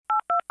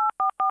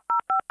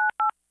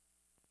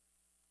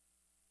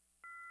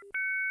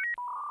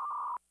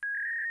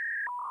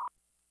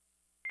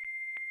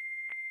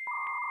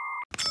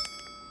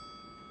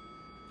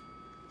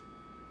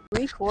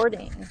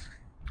recording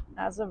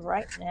as of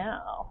right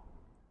now.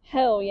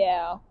 Hell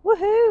yeah.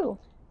 Woohoo!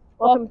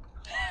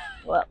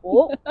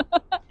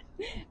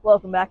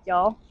 Welcome back,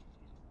 y'all,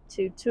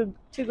 to two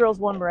Girls,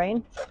 One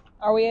Brain.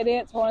 Are we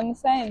idiots? One and the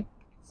same.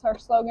 It's our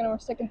slogan and we're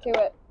sticking to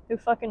it. Who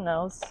fucking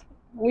knows?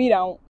 We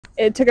don't.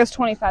 It took us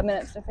 25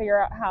 minutes to figure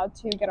out how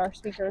to get our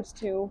speakers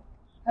to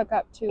hook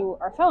up to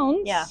our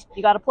phones. Yeah,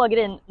 you got to plug it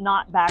in,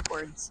 not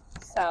backwards.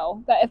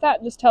 So if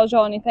that just tells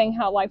y'all anything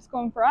how life's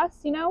going for us,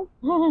 you know,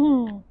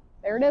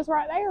 there it is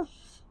right there.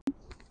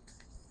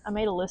 I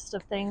made a list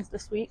of things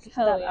this week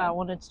Hell that I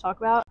wanted to talk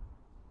about.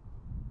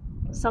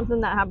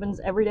 Something that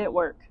happens every day at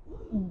work.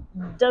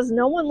 Does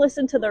no one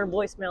listen to their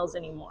voicemails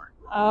anymore?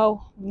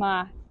 Oh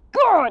my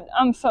God.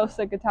 I'm so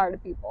sick and tired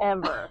of people.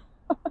 Ever.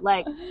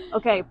 Like,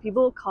 okay,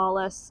 people call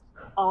us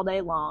all day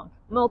long,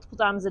 multiple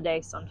times a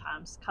day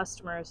sometimes.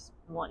 Customers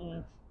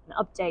wanting an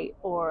update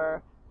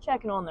or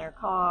checking on their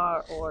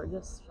car or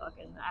just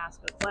fucking ask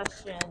a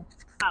question.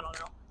 I don't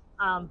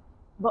know.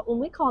 But when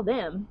we call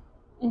them,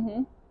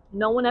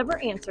 no one ever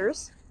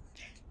answers.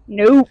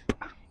 Nope.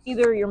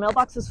 Either your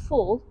mailbox is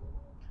full,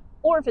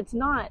 or if it's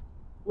not,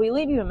 we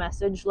leave you a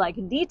message like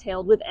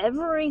detailed with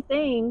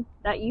everything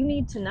that you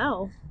need to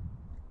know.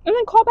 And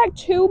then call back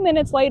 2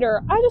 minutes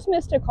later. I just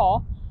missed a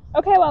call.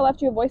 Okay, well, I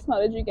left you a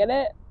voicemail. Did you get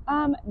it?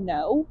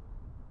 No.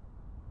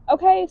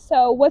 Okay,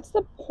 so what's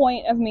the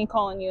point of me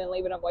calling you and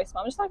leaving a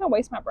voicemail? I'm just not gonna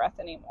waste my breath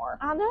anymore.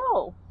 I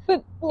know.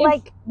 But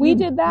like, we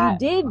did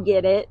that. You did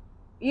get it.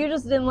 You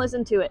just didn't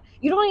listen to it.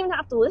 You don't even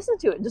have to listen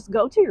to it. Just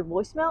go to your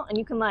voicemail and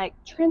you can, like,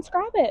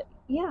 transcribe it.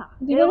 Yeah.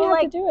 You don't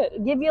have to do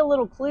it. Give you a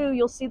little clue.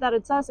 You'll see that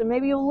it's us, and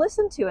maybe you'll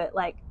listen to it.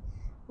 Like,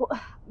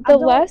 the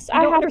less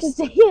I have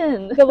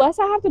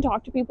to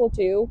talk to people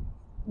too,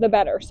 the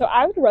better. So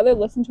I would rather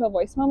listen to a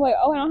voicemail like,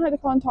 oh, I don't have to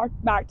call and talk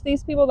back to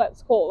these people.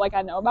 That's cool. Like,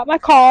 I know about my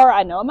car.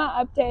 I know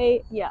my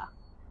update. Yeah.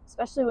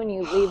 Especially when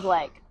you leave,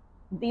 like,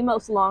 the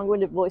most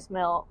long-winded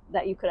voicemail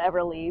that you could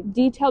ever leave.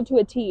 Detailed to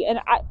a T. And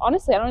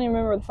honestly, I don't even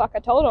remember the fuck I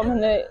told them in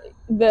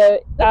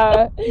the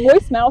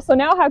voicemail. So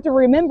now I have to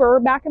remember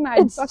back in my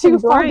it's fucking too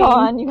far brain.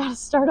 gone. You gotta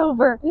start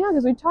over. Yeah,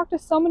 because we talk to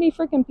so many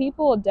freaking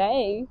people a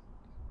day.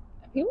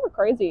 People are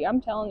crazy. I'm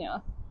telling you.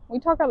 We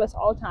talk about this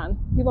all the time.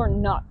 People are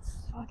nuts.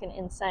 Fucking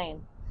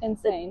insane.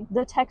 Insane.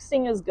 The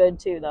texting is good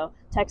too, though.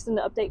 Texting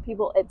to update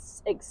people,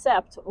 it's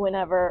except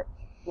whenever,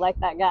 like,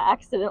 that guy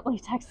accidentally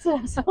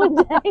texted us one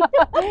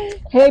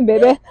day. Hey,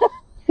 baby.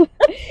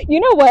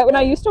 You know what? When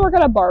I used to work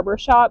at a barber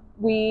shop,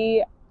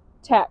 we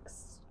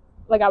text.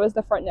 Like, I was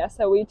the front desk,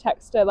 so we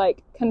text to,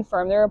 like,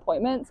 confirm their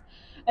appointments.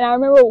 And I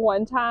remember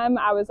one time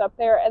I was up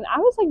there, and I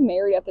was, like,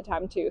 married at the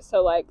time, too.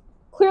 So, like,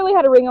 clearly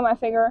had a ring on my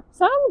finger.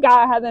 Some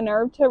guy had the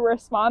nerve to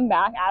respond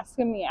back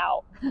asking me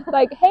out.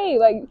 Like, hey,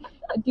 like,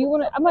 do you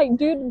want to... I'm like,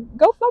 dude,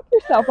 go fuck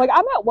yourself. Like,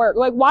 I'm at work.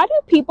 Like, why do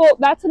people...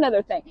 That's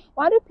another thing.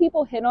 Why do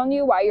people hit on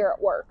you while you're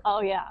at work?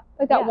 Oh, yeah.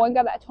 Like that one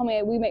guy that told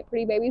me we make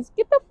pretty babies.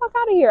 Get the fuck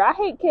out of here. I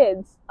hate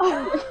kids.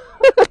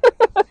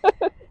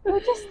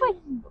 It just, like,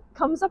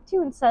 comes up to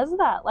you and says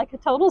that. Like a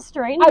total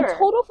stranger. A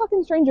total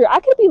fucking stranger.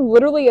 I could be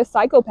literally a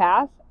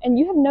psychopath and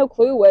you have no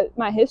clue what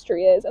my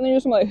history is. And then you're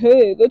just like,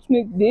 hey, let's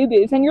make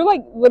babies. And you're,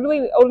 like,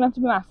 literally old enough to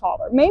be my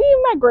father. Maybe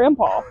even my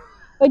grandpa.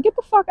 Like, get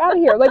the fuck out of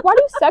here. Like, why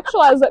do you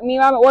sexualize me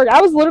when I'm at work?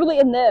 I was literally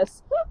in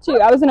this, too.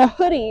 I was in a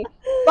hoodie,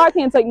 black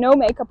pants, like, no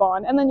makeup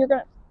on. And then you're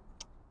gonna...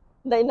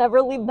 They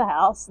never leave the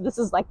house. This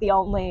is, like, the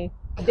only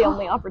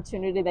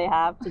opportunity they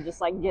have to just,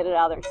 like, get it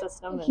out of their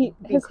system and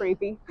be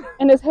creepy.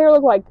 And his hair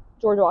looked like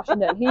George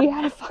Washington. He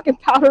had a fucking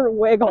powdered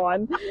wig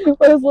on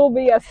with his little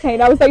BS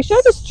cane. I was like, should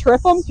I just trip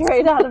him?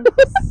 Straight out of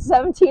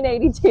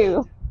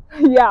 1782.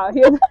 Yeah.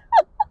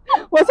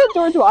 Was it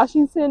George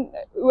Washington?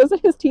 Was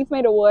it his teeth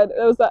made of wood?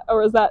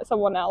 Or was that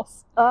someone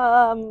else?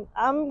 I'm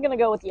going to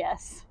go with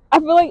yes. I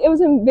feel like it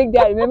was in Big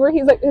Daddy. Remember,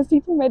 he's like, his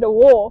teeth were made of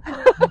wool.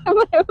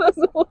 It was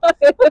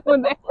wood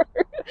when they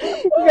were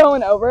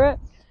going over it.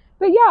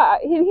 But yeah,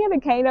 he had a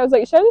cane. I was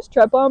like, should I just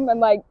trip him? And,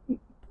 like,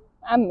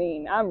 I'm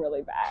mean. I'm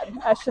really bad.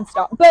 I should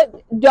stop.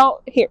 But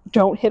don't hit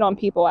on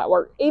people at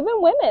work.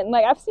 Even women.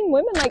 Like, I've seen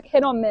women, like,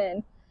 hit on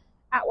men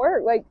at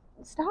work. Like,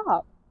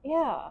 stop.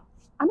 Yeah.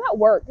 I'm at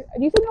work. Do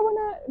you think I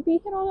want to be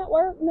hit on at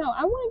work? No,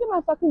 I want to get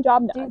my fucking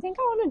job done. Do you think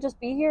I want to just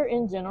be here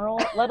in general,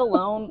 let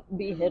alone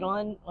be hit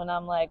on when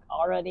I'm, like,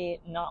 already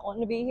not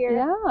wanting to be here?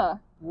 Yeah.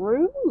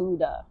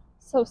 Rude.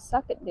 So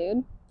suck it,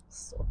 dude.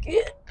 Suck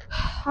it.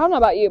 I don't know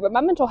about you, but my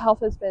mental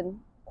health has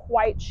been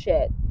quite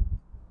shit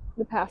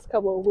the past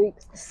couple of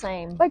weeks.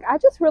 Same. Like, I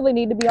just really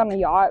need to be on a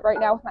yacht right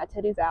now with my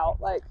titties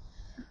out. Like,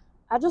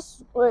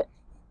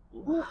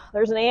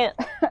 there's an ant.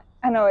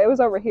 I know, it was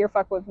over here,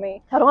 fuck with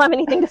me. I don't have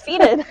anything to feed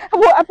it.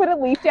 Well, I put a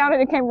leaf down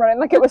and it came running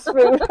like it was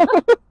food.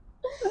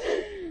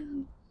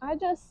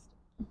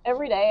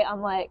 Every day,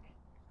 I'm like,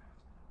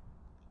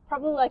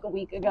 probably like a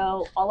week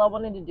ago, all I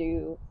wanted to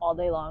do all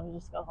day long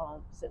was just go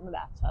home, sit in the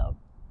bathtub,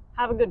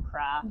 have a good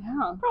cry.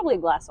 Yeah. Probably a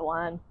glass of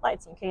wine,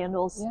 light some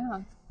candles.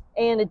 Yeah.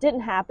 And it didn't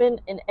happen.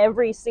 And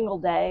every single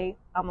day,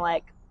 I'm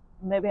like,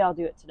 maybe I'll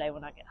do it today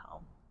when I get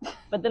home.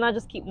 But then I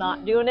just keep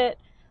not doing it.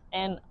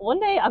 And one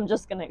day I'm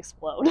just going to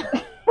explode.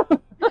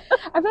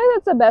 I feel like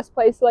that's the best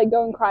place to like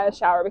go and cry in the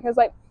shower, because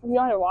like you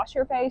don't have to wash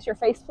your face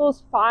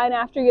feels fine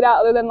after you get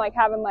out, other than like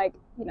having like,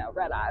 you know,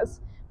 red eyes.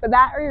 But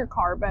that or your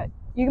car, but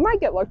you might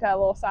get looked at a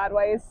little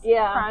sideways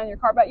crying in your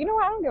car. But you know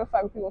what, I don't give a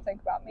fuck what people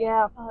think about me.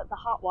 Yeah, the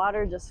hot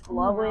water just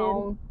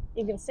flowing.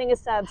 You can sing a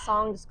sad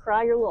song, just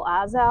cry your little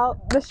eyes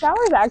out. The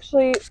shower is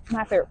actually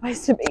my favorite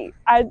place to be.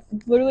 I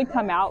literally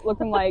come out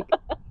looking like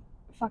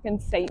fucking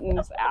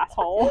Satan's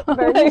asshole.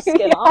 Burn your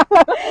skin off.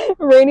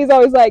 Randy's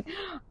always like,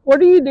 what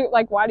do you do?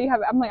 Like, why do you have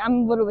it? I'm like,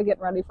 I'm literally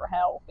getting ready for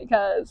hell,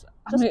 because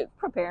just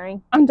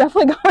preparing. I'm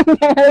definitely going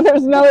there.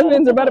 There's no ifs,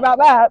 ands, or buts about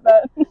that.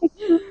 But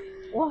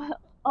what?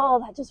 Oh,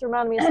 that just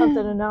reminded me of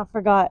something, and now I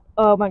forgot.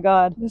 Oh my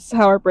god. This is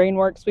how our brain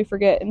works. We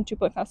forget in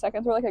 2.5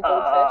 seconds. We're like a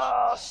goldfish.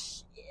 Oh, shit.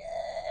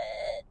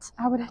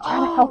 I would have tried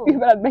to help you,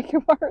 but I'd make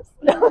it worse.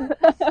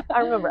 I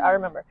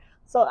remember.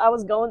 So I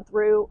was going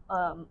through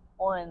on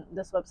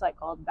this website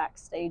called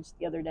Backstage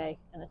the other day,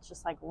 and it's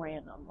just like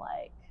random,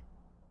 like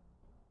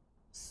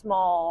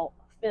small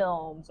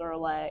films or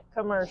like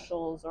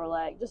commercials or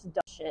like just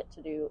dumb shit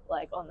to do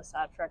like on the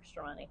side for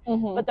extra money.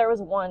 But there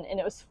was one, and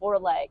it was for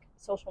like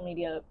social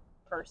media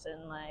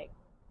person, like,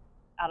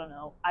 I don't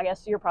know, I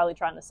guess you're probably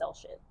trying to sell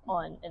shit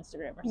on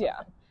Instagram or something.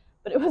 Yeah.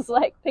 But it was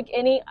like, pick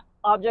any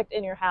object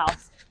in your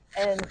house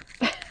and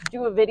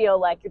do a video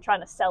like you're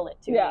trying to sell it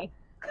to me.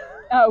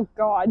 Oh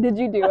god, did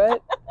you do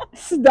it?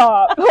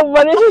 Stop.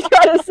 What did you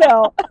try to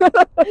sell?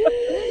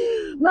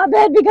 My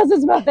bed, because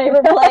it's my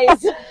favorite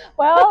place.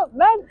 Well,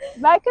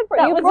 that could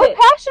you were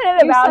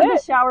passionate about it.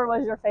 The shower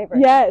was your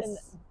favorite.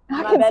 Yes.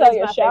 I can sell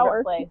you a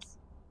shower place.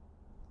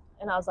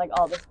 And I was like,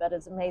 oh, this bed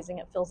is amazing.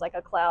 It feels like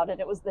a cloud. And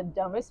it was the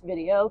dumbest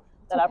video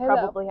that I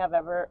probably have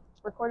ever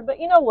recorded. But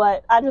you know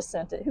what? I just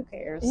sent it. Who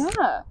cares?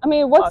 Yeah. I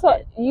mean,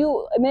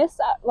 you miss,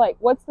 like,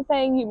 what's the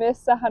thing? You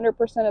miss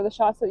 100% of the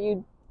shots that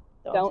you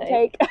don't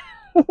take.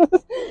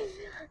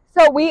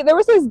 So there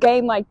was this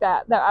game like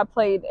that I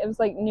played. It was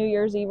like New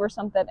Year's Eve or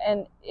something.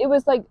 And it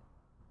was like,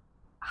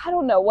 I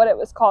don't know what it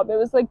was called, but it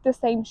was like the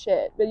same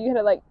shit. But you had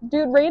to like,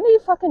 dude, Randy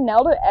fucking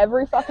nailed it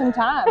every fucking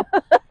time.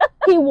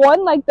 He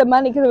won like the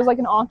money because it was like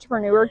an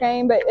entrepreneur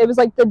game, but it was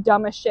like the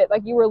dumbest shit.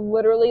 Like you were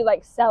literally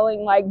like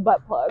selling like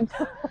butt plugs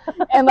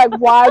and like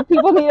why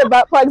people needed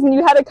butt plugs, and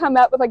you had to come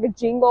up with like a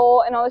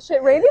jingle and all this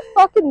shit. Randy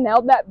fucking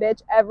nailed that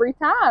bitch every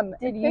time.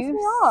 It pissed me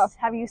off.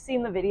 Have you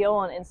seen the video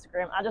on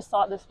Instagram? I just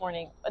saw it this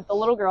morning with the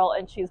little girl,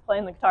 and she's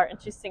playing the guitar and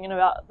she's singing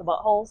about the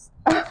buttholes.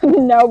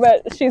 No,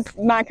 but she's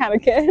my kind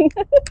of kid.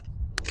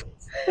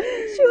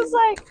 She was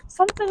like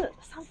something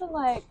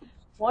like,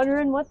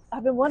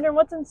 I've been wondering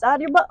what's inside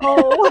your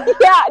butthole.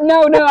 Yeah,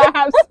 no, I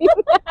have seen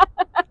that.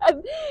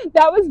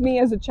 That was me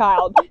as a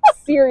child.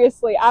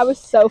 Seriously, I was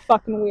so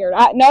fucking weird.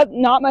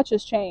 Not much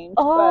has changed.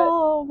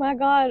 Oh my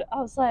god,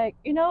 I was like,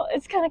 you know,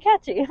 it's kind of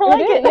catchy. I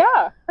like it.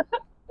 Yeah.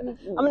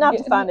 I'm gonna have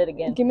to find it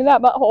again. Give me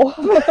that butthole.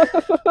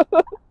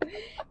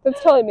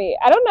 That's totally me.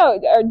 I don't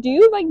know. Do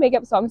you like make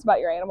up songs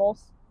about your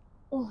animals?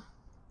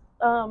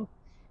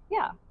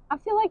 Yeah. I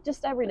feel like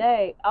just every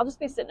day I'll just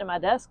be sitting at my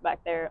desk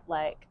back there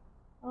like,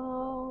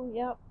 oh,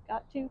 yep,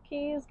 got 2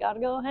 keys, gotta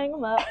go hang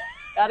them up,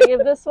 gotta give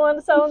this one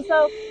to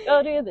so-and-so,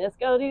 go do this,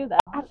 go do that.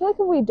 I feel like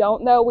if we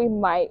don't, though, we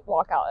might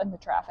walk out into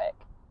traffic.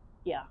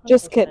 Yeah.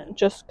 100%.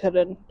 Just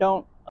kidding.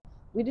 Don't.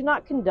 We do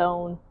not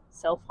condone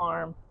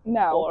self-harm.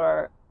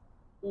 No.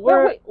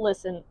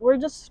 Listen, we're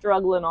just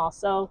struggling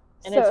also,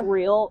 and it's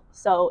real,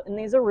 and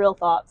these are real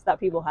thoughts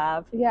that people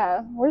have.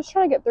 Yeah, we're just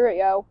trying to get through it,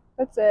 yo.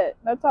 That's it.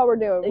 That's all we're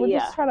doing. We're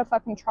just trying to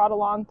fucking trot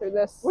along through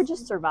this. We're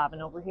just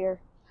surviving over here.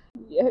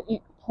 Yeah,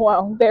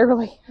 well,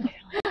 barely.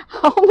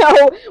 Oh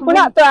no, we're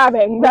not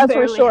thriving. That's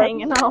for sure.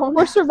 Hanging on.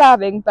 We're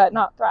surviving, but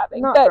not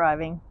thriving.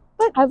 Thriving.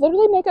 But I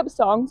literally make up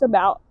songs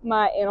about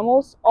my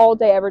animals all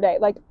day, every day.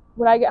 Like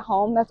when I get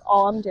home, that's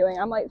all I'm doing.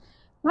 I'm like,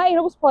 my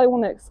animals probably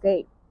want to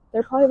escape.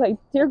 They're probably like,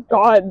 dear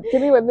God,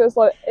 give me with this.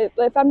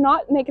 If I'm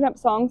not making up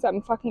songs,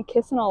 I'm fucking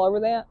kissing all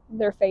over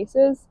their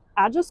faces.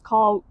 I just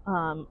call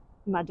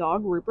my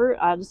dog Rupert,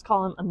 I just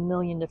call him a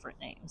million different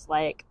names.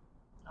 Like,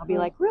 I'll be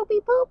like, Rupee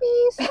Poopy,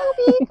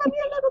 Snoopy, come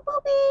here, little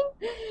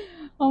Poopy.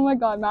 Oh my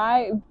god,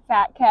 my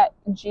fat cat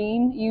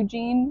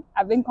Eugene,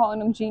 I've been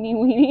calling him Genie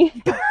Weenie.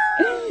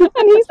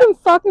 And he's been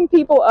fucking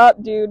people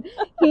up, dude.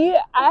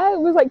 I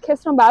was like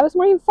kissing him by this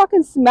morning, he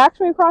fucking smacked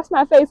me across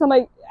my face. I'm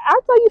like,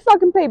 act like you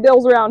fucking pay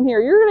bills around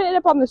here. You're gonna end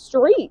up on the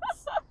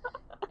streets.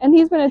 And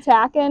he's been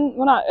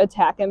not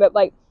attacking, but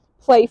like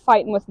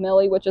fighting with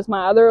Millie, which is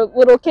my other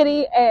little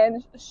kitty,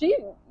 and she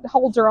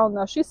holds her own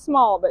though. She's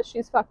small, but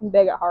she's fucking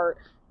big at heart.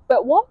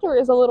 But Walter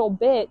is a little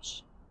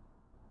bitch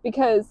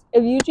because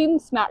if Eugene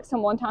smacks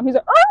him one time, he's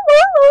like, arr,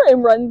 arr, arr,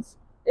 and runs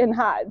and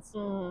hides.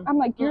 I'm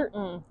like, you're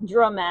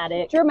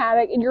dramatic,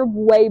 and you're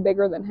way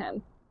bigger than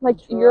him. Like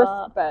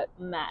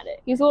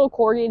dramatic. He's a little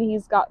corgi, and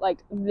he's got like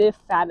the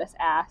fattest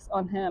ass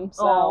on him.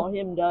 So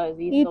him does.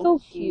 He's so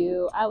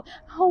cute.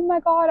 Oh my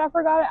god, I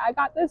forgot it. I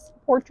got this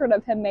portrait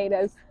of him made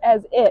as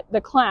it, the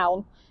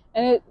clown,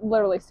 and it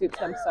literally suits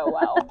him so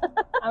well.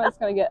 I'm just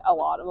gonna get a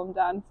lot of them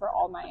done for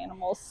all my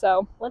animals.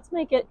 So let's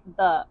make it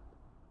the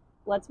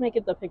let's make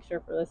it the picture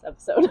for this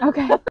episode.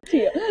 Okay. To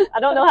you. I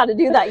don't know how to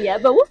do that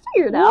yet, but we'll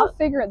figure it We'll out.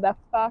 figure it the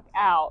fuck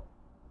out.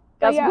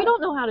 Guys, yeah. we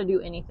don't know how to do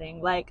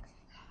anything. Like,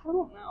 I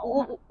don't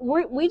know.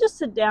 we just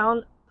sit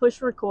down,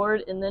 push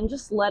record, and then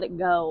just let it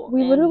go.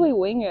 We literally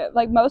wing it.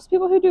 Like, most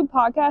people who do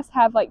podcasts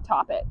have, like,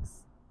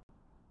 topics.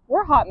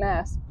 We're a hot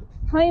mess.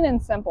 Plain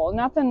and simple.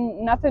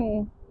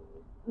 Nothing.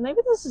 Maybe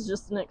this is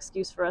just an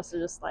excuse for us to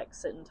just, like,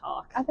 sit and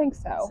talk. I think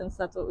so. Since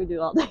that's what we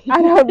do all day.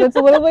 I know. That's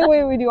literally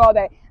what we do all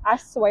day. I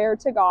swear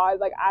to God,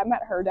 like, I'm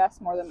at her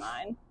desk more than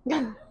mine.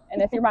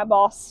 And if you're my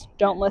boss,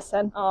 don't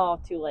listen. Oh,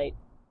 too late.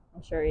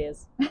 I'm sure he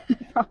is.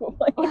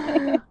 Probably.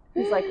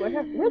 He's like,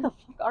 where the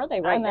fuck are they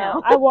right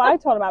now? I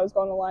told him I was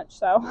going to lunch,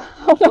 so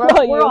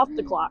we're off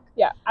the clock.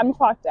 Yeah, I'm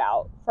clocked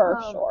out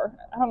for sure.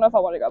 I don't know if I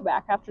want to go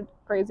back after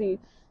crazy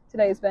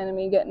today's been and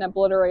me getting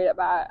obliterated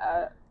by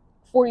a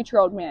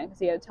 42-year-old man because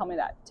he had to tell me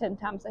that 10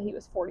 times that he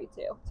was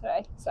 42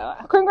 today. So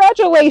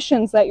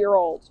congratulations that you're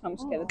old. I'm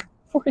just kidding.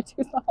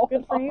 42 is not old.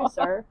 Good for you,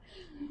 sir.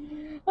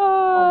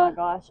 Oh my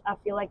gosh, I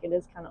feel like it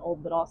is kind of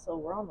old, but also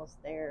we're almost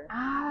there.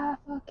 I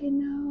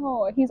fucking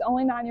know. He's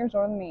only 9 years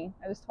older than me.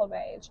 I just told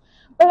my age.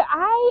 But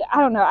I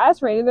don't know. I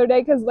asked Randy the other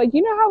day because, like,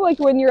 you know how, like,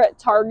 when you're at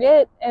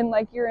Target and,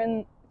 like, you're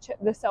in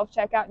the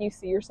self-checkout and you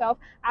see yourself,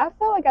 I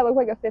felt like I looked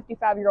like a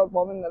 55-year-old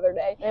woman the other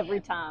day.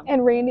 Every time.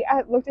 And Randy,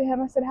 I looked at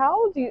him, I said,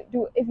 how old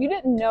if you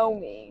didn't know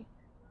me,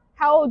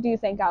 how old do you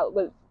think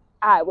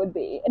I would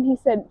be? And he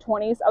said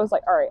 20s. I was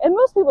like, all right. And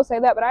most people say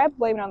that, but I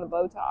blame it on the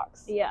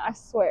Botox. Yeah. I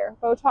swear.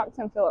 Botox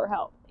and filler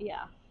help.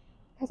 Yeah.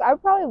 Because I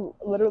would probably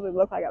literally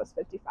look like I was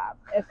 55.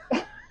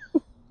 If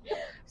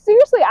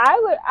seriously,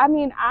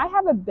 I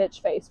have a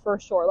bitch face for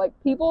sure. Like,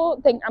 people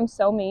think I'm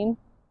so mean.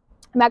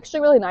 I'm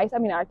actually really nice. I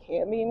mean, I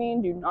can be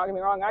mean. Do not get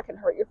me wrong. I can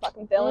hurt your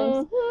fucking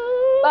feelings.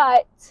 Mm-hmm.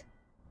 But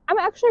I'm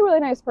actually a really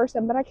nice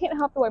person, but I can't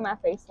help the way my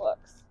face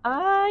looks.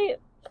 I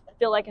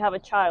feel like I have a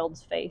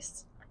child's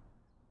face.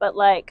 But,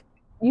 like,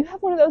 you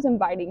have one of those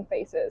inviting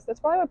faces. That's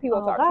probably what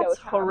people talk to you all the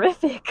time. time.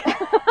 Horrific.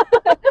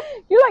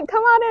 You're like,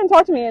 come on in and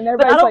talk to me. And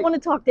but I don't want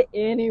to talk to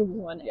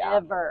anyone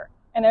ever.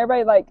 And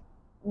everybody, like,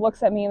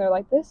 looks at me and they're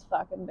like, this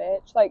fucking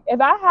bitch. Like,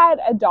 if I had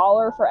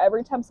 $1 for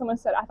every time someone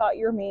said I thought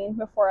you're mean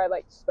before I,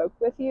 like, spoke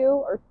with you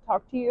or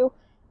talked to you,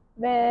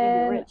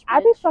 then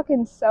I'd be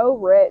fucking so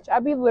rich.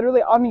 I'd be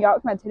literally on the yacht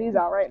with my titties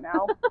out right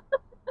now.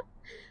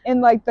 In,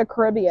 like, the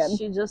Caribbean.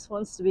 She just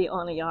wants to be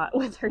on a yacht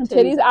with her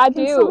titties. I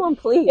do. Someone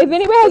please. If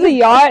anybody has a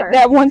yacht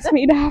that wants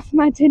me to have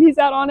my titties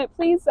out on it,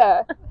 please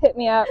hit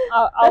me up.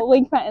 I'll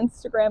link my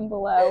Instagram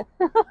below.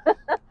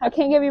 I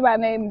can't give you my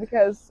name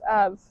because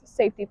of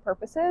safety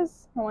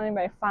purposes. I don't want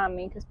anybody to find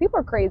me because people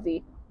are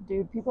crazy.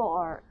 Dude, people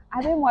are.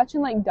 I've been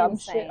watching, like, dumb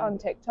shit on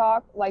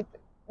TikTok. Like,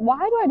 why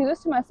do I do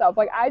this to myself?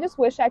 Like, I just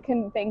wish I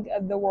can think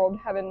of the world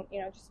having,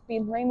 just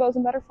being rainbows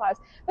and butterflies.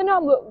 But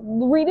no,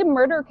 I'm reading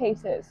murder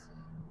cases.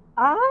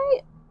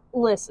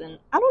 Listen,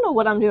 I don't know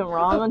what I'm doing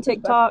wrong on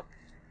TikTok,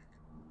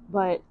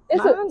 but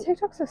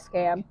TikTok's a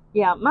scam.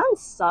 Yeah, mine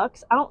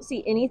sucks. I don't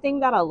see anything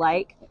that I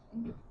like.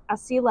 I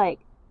see, like,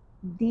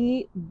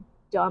 the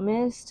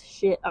dumbest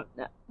shit.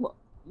 Well,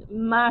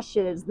 my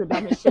shit is the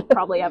dumbest shit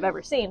probably I've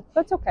ever seen.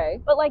 That's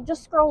okay. But, like,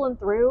 just scrolling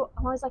through,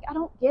 I'm always like, I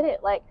don't get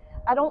it. Like,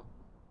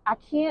 I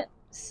can't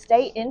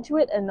stay into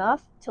it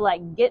enough to,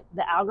 like, get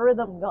the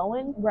algorithm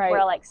going. Right. Where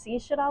I, like, see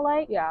shit I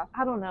like. Yeah.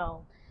 I don't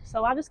know.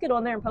 So I just get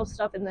on there and post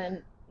stuff and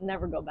then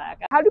never go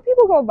back. How do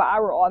people go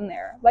viral on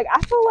there? Like, I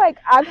feel like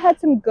I've had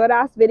some good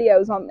ass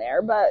videos on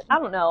there, but I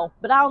don't know.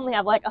 But I only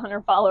have like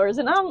 100 followers,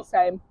 and I'm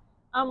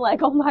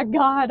like, oh my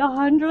god,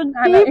 100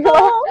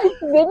 people.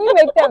 Then you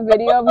make that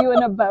video of you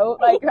in a boat,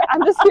 like,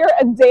 I'm just here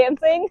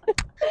dancing.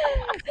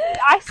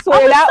 I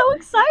swear, I'm so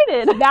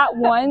excited. That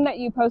one that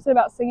you posted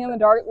about singing in the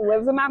dark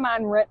lives in my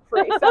mind rent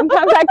free.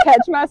 Sometimes I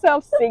catch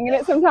myself singing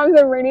it. Sometimes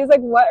when Rainey's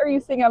like, what are you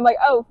singing? I'm like,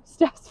 oh,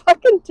 Steph's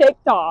fucking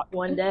TikTok.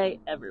 One day,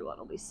 everyone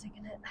will be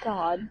singing it.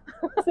 God.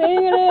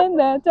 Singing in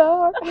the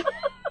dark.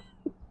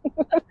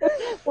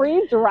 Were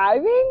you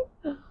driving?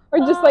 Or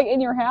just like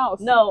in your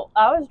house? No,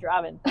 I was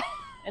driving.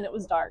 And it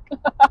was dark.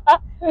 I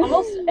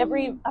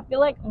feel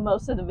like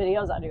most of the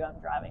videos I do, I'm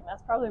driving.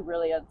 That's probably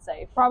really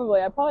unsafe.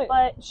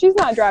 But she's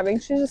not driving.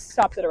 She just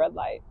stopped at a red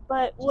light.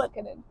 But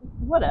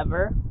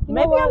whatever. You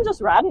Maybe I'm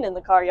just riding in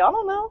the car. Y'all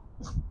don't know.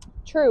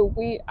 True.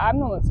 I'm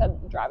the one that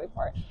said the driving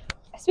part.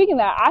 Speaking of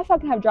that, I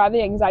fucking have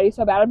driving anxiety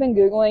so bad. I've been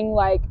Googling,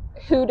 like,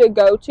 who to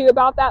go to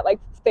about that, like,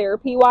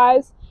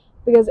 therapy-wise,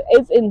 because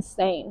it's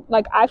insane.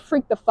 Like, I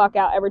freak the fuck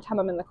out every time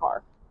I'm in the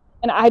car.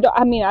 And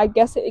I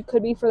guess it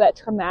could be for that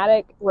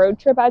traumatic road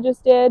trip I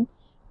just did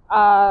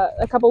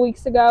a couple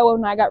weeks ago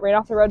when I got ran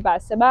off the road by a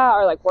semi,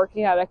 or like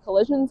working at a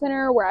collision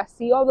center where I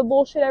see all the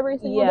bullshit every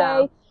single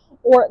day.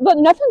 But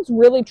nothing's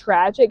really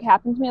tragic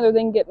happened to me other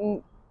than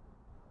getting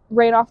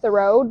ran off the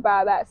road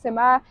by that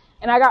semi.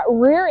 And I got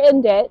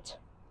rear-ended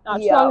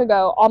not too long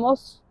ago,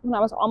 when I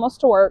was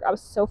almost to work. I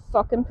was so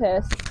fucking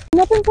pissed.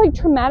 Nothing's like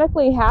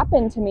traumatically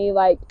happened to me,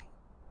 like,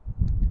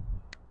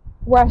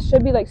 where I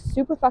should be, like,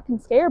 super fucking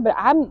scared, but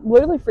I'm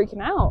literally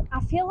freaking out.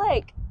 I feel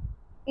like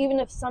even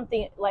if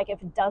something, like,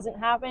 if it doesn't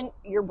happen,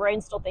 your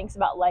brain still thinks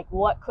about, like,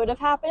 what could have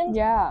happened.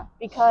 Yeah.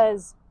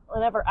 Because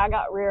whenever I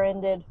got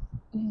rear-ended,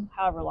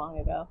 however long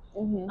ago,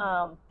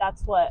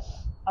 that's what,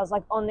 I was,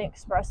 like, on the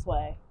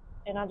expressway.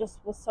 And I just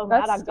was so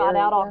mad. I got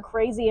out all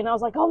crazy, and I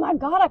was like, oh, my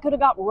God, I could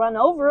have got run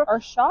over or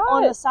shot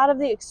on the side of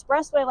the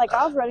expressway. Like,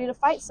 I was ready to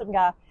fight some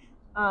guy.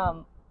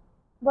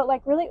 But,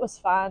 like, really, it was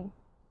fine.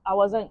 I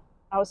was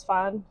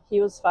fine. He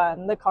was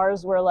fine. The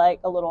cars were, like,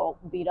 a little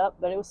beat up,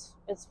 but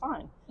it's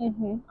fine.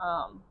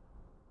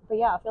 But,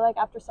 yeah, I feel like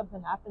after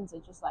something happens,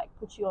 it just, like,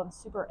 puts you on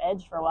super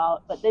edge for a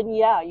while. But then,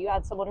 yeah, you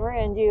had someone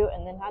rear-end you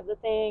and then had the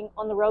thing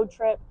on the road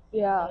trip.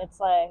 Yeah. And it's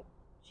like,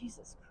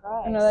 Jesus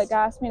Christ. I know that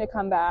guy asked me to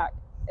come back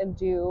and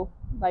do,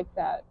 like,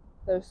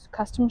 those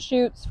custom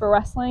shoots for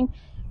wrestling.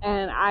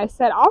 And I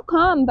said, I'll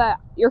come, but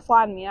you're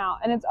flying me out.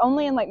 And it's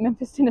only in, like,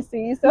 Memphis,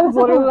 Tennessee. So it's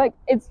literally, like,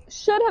 it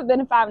should have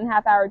been a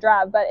 5.5 hour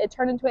drive, but it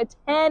turned into a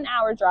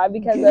 10-hour drive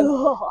because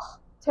of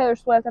Taylor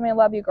Swift. I mean, I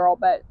love you, girl,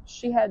 but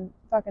she had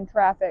fucking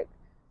traffic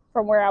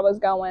from where I was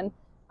going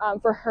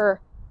for her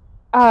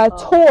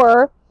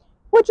tour,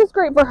 which is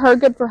great for her.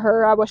 Good for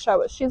her. I wish I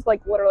was. She's,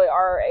 like, literally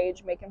our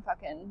age, making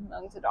fucking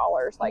millions of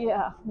dollars. Like,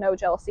 no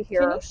jealousy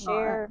here. Can you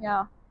share?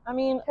 Yeah. I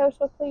mean, Taylor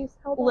Swift, please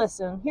help us.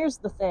 Listen, here's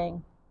the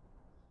thing.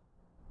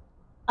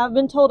 I've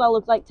been told I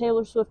look like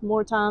Taylor Swift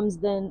more times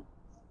than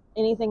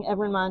anything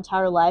ever in my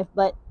entire life,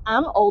 but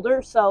I'm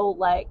older, so,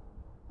 like...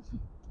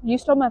 You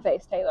stole my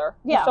face, Taylor.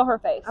 Yeah. You stole her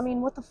face. I mean,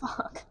 what the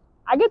fuck?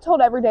 I get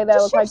told every day that I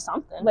look like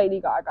something.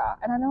 Lady Gaga,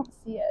 and I don't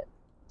see it.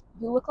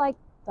 You look like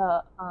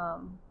the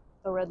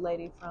red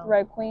lady from...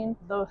 Red Queen?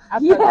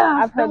 I've heard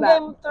that.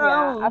 Game of Thrones.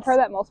 Yeah, I've heard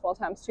that multiple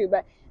times, too,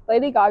 but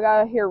Lady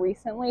Gaga here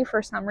recently,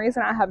 for some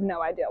reason, I have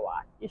no idea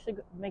why. You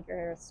should make your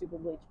hair super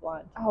bleach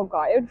blonde. Oh,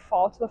 God, it would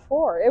fall to the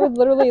floor. It would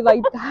literally,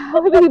 like, I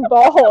would be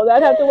bald.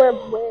 I'd have to wear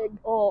a wig.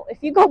 Well, if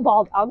you go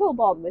bald, I'll go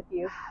bald with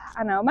you.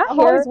 I know. My I've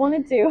hair... always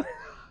wanted to.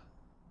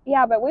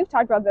 Yeah, but we've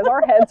talked about this.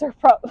 Our heads are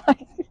probably,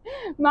 like,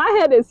 my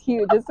head is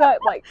huge. It's got,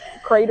 like,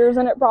 craters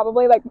in it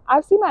probably. Like,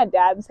 I've seen my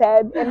dad's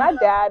head, and my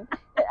dad,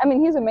 I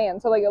mean, he's a man,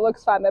 so, like, it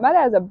looks fine, but my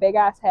dad has a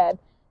big-ass head.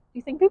 Do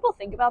you think people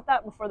think about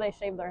that before they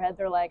shave their head?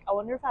 They're like, I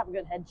wonder if I have a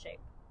good head shape.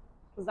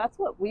 Because that's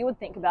what we would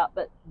think about,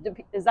 but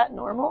is that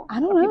normal?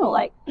 I don't know. People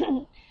like, do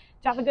you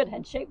have a good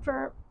head shape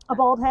for a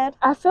bald head?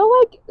 I feel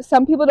like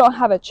some people don't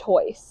have a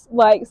choice.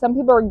 Like, some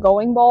people are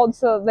going bald,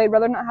 so they'd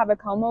rather not have a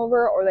comb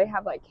over, or they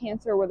have, like,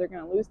 cancer where they're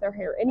going to lose their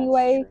hair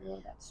anyway.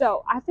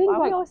 So I think, why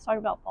like, we always talk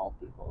about bald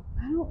people?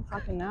 I don't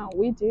fucking know.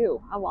 We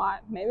do a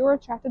lot. Maybe we're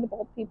attracted to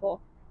bald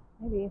people.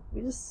 Maybe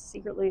we just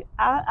secretly.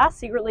 I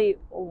secretly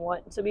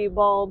want to be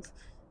bald.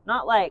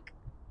 Not like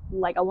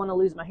I want to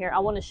lose my hair. I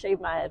want to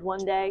shave my head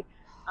one day.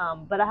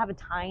 But I have a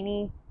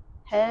tiny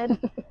head,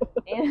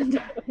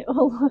 and it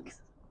will look,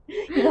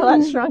 you know,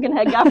 that shrunken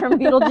head guy from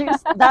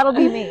Beetlejuice? That'll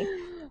be me.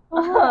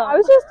 I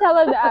was just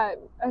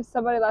telling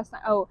somebody last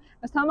night. Oh, I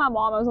was telling my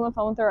mom, I was on the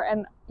phone with her,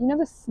 and you know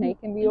the snake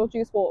in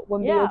Beetlejuice? Well,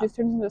 when Beetlejuice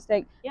turns into a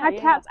snake, my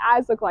cat's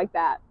eyes look like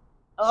that.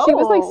 Oh. She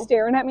was, like,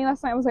 staring at me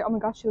last night. I was like, oh my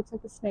gosh, she looks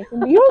like the snake in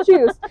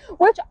Beetlejuice.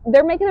 Which,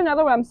 they're making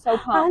another one. I'm so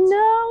pumped. I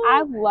know.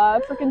 I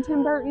love freaking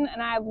Tim Burton,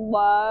 and I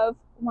love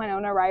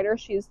Winona Ryder.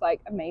 She's,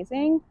 like,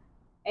 amazing.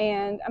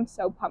 And I'm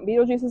so pumped.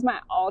 Beetlejuice is my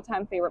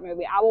all-time favorite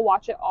movie. I will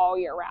watch it all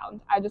year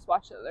round. I just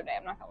watched it the other day.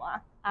 I'm not gonna lie.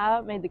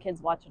 I made the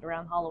kids watch it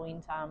around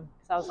Halloween time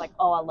because I was like,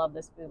 "Oh, I love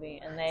this movie,"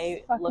 and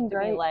they looked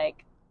at me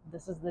like,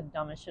 "This is the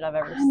dumbest shit I've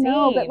ever seen."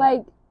 No, but,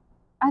 like,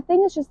 I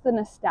think it's just the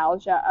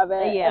nostalgia of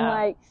it. Yeah. And,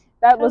 like,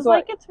 that was what,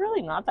 like, it's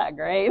really not that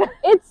great.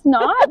 It's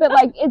not, but,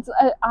 like, it's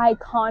an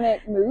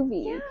iconic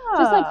movie. Yeah.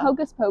 Just like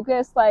Hocus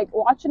Pocus, like,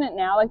 watching it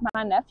now, like,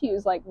 my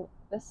nephew's like,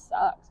 this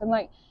sucks. And,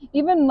 like,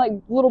 even, like,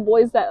 little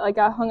boys that, like,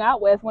 I hung out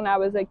with when I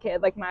was a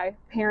kid, like, my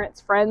parents'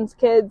 friends'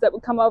 kids that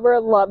would come over,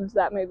 loved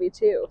that movie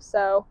too.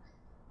 So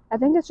I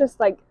think it's just,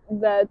 like,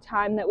 the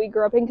time that we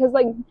grew up in. Because,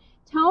 like,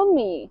 tell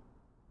me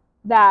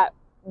that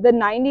the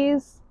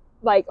 90s,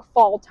 like,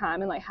 fall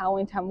time and, like,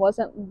 Halloween time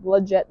wasn't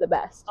legit the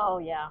best. Oh,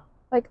 yeah.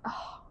 Like,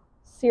 oh,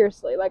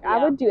 seriously. Like,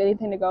 I would do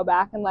anything to go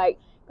back and, like,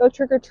 go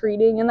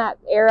trick-or-treating in that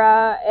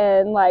era.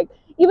 And, like,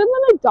 even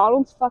the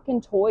McDonald's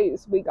fucking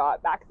toys we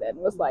got back then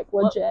was, like,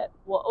 legit.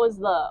 What was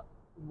the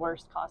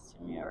worst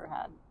costume you ever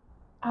had?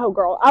 Oh,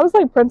 girl. I was,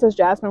 like, Princess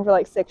Jasmine for,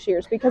 like, 6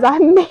 years because I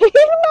made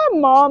my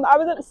mom, I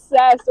was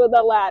obsessed with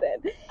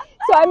Aladdin.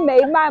 So I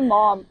made my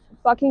mom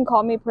fucking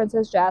call me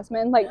Princess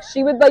Jasmine. Like,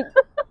 she would, like,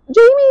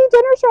 Jamie,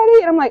 dinner's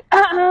ready. And I'm like,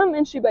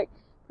 and she'd be like,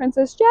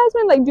 Princess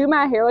Jasmine, like, do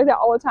my hair like that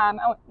all the time.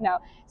 I went, no.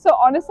 So,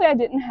 honestly, I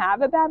didn't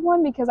have a bad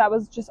one because I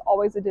was just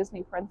always a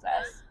Disney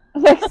princess.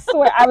 Like, I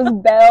swear, I was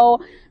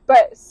Belle,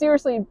 but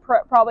seriously,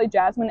 probably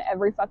Jasmine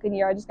every fucking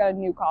year. I just got a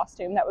new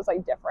costume that was,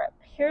 like, different.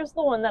 Here's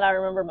the one that I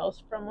remember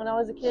most from when I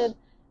was a kid.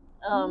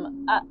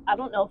 I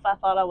don't know if I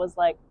thought I was,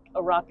 like,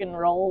 a rock and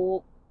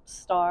roll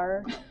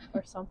star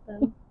or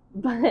something,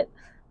 but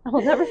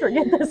I'll never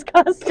forget this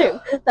costume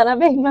that I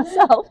made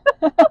myself.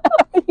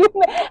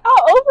 How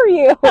old were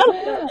you?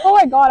 Oh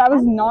my god, I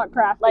was not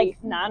crafty.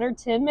 Like 9 or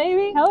 10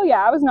 maybe? Hell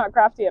yeah, I was not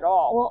crafty at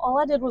all. Well, all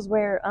I did was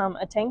wear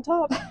a tank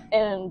top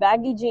and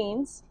baggy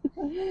jeans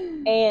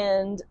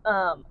and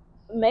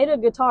made a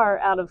guitar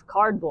out of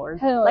cardboard.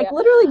 Hell like yeah.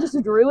 literally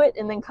just drew it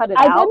and then cut it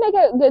I out. did make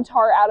a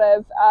guitar out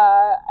of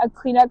a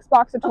Kleenex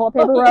box of toilet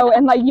paper roll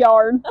and like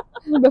yarn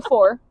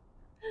before.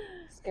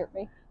 Scared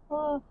me.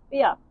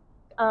 Yeah.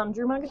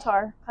 Drew my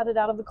guitar, cut it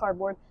out of the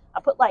cardboard. I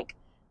put like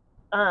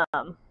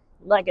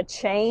a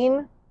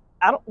chain.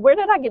 Where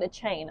did I get a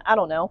chain? I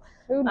don't know.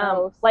 Who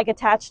knows? Like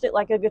attached it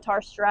like a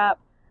guitar strap.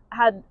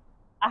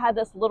 I had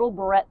this little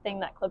barrette thing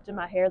that clipped in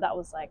my hair that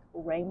was like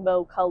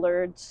rainbow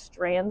colored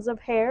strands of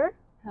hair.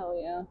 Hell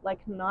yeah. Like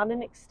not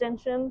an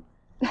extension,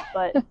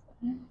 but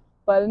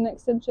but an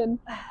extension,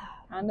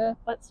 kinda.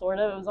 But sort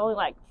of. It was only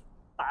like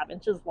 5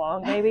 inches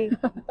long, maybe.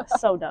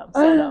 So dumb,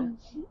 so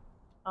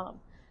dumb.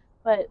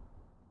 But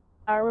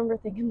I remember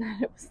thinking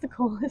that it was the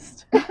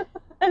coolest.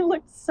 It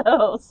looked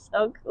so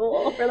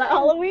cool for that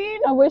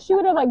Halloween. I wish you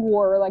would have like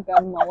wore like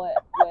a mullet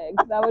wig.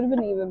 That would have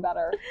been even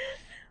better.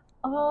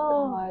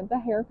 Oh, God, the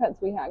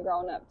haircuts we had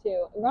growing up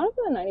too. Growing up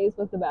in the 90s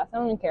was the best. I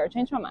don't even care. I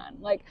changed my mind.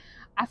 Like,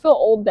 I feel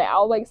old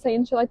now, like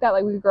saying shit like that.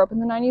 Like we grew up in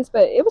the 90s,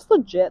 but it was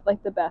legit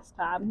like the best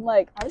time.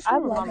 Like I just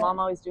remember my mom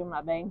always doing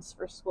my bangs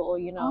for school,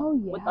 you know,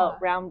 with a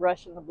round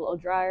brush and the blow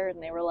dryer,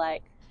 and they were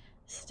like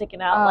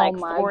sticking out like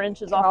 4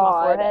 inches off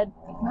my forehead.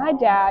 My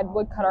dad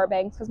would cut our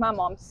bangs because my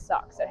mom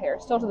sucks at hair.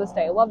 Still to this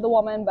day. Love the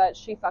woman, but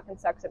she fucking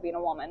sucks at being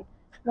a woman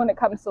when it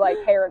comes to like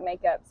hair and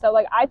makeup. So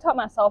like I taught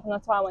myself, and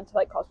that's why I went to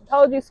like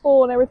cosmetology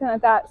school and everything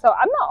like that. So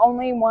I'm the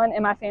only one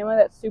in my family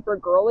that's super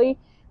girly.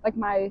 Like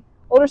my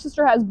older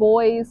sister has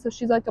boys, so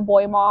she's like a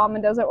boy mom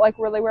and doesn't like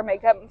really wear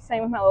makeup.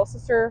 Same with my little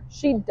sister.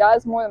 She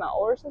does more than my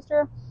older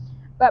sister.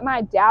 But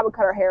my dad would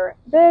cut her hair.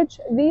 Bitch,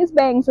 these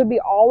bangs would be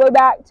all the way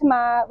back to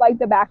my, like,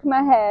 the back of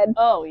my head.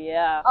 Oh,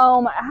 yeah.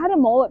 I had a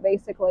mullet,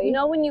 basically. You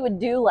know when you would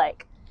do,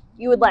 like,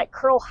 you would, like,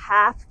 curl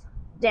half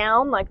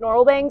down, like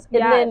normal bangs,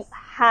 and then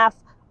half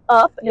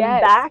up and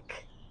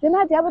back? Then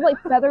my dad would, like,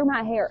 feather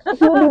my hair.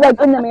 He would be, like,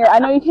 in the mirror. I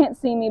know you can't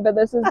see me, but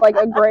this is, like,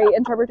 a great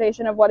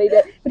interpretation of what he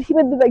did. But he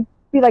would,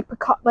 be like,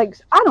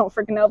 I don't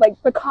freaking know, like,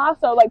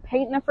 Picasso, like,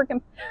 painting a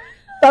freaking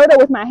photo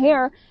with my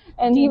hair.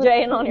 And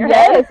DJing on your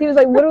head. head. He was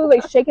like literally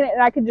like shaking it,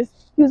 and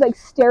he was like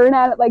staring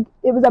at it like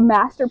it was a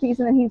masterpiece,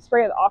 and then he'd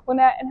spray it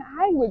Aquanet, and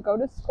I would go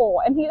to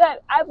school, and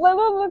I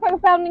literally looked like a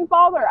founding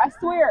father, I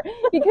swear,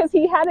 because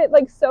he had it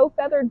like so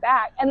feathered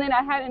back, and then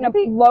I had it in a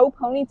low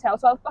ponytail,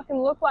 so I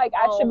fucking looked like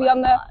I should be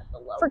on the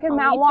freaking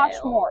Mount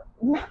Rushmore.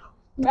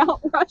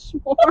 Mount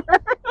Rushmore.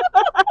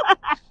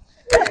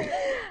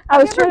 I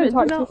was trying to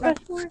talk to Mount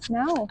Rushmore.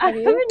 No, I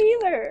haven't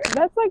either.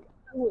 That's like.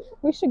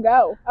 We should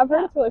go. I've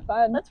heard it's really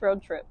fun. Let's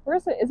road trip. Where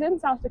is it? Is it in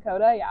South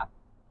Dakota? Yeah.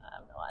 I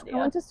have no idea. I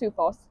went to Sioux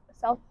Falls,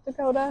 South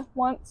Dakota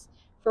once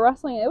for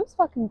wrestling. It was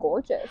fucking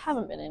gorgeous. I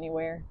haven't been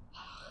anywhere.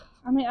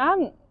 I mean,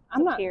 I'm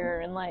not here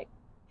in like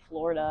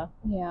Florida.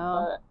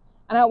 Yeah.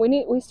 I know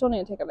we still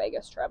need to take a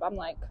Vegas trip. I'm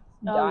like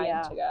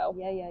dying to go.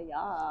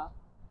 Yeah.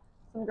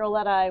 Some girl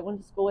that I went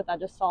to school with, I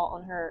just saw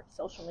on her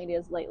social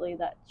medias lately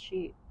that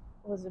she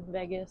was in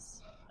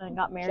Vegas and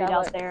got married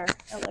out there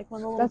at like one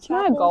of the little That's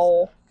chapels. my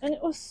goal. And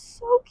it was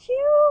so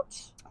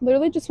cute.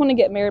 Literally just want to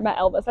get married by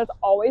Elvis. That's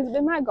always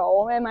been my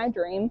goal and my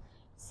dream.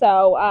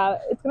 So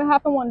it's going to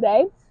happen one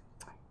day.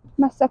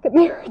 My second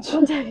marriage.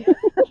 One day.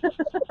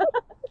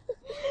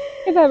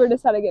 If I ever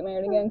decide to get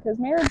married again, because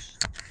marriage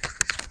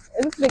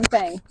is a big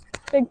thing.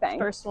 Big thing.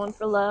 First one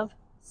for love,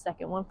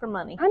 second one for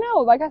money. I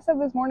know. Like I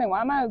said this morning,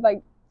 why am I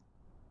like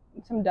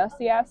some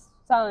dusty-ass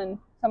son?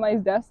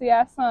 Somebody's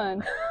dusty-ass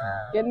son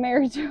getting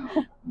married to.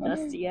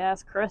 Dusty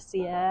ass,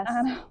 crusty ass.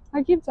 I know.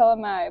 I keep telling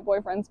my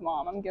boyfriend's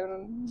mom I'm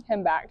giving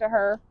him back to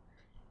her,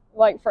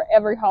 like, for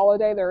every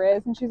holiday there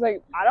is. And she's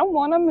like, I don't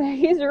want him.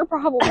 He's your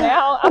problem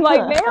now. I'm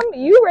like, ma'am,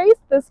 you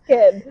raised this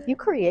kid. You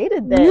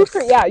created this.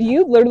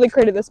 You literally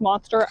created this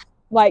monster.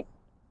 Like,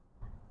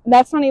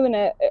 that's not even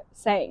a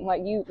saying.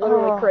 Like, you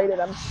literally created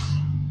him.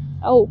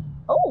 Oh.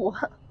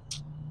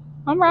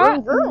 All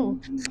right.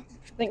 Vroom.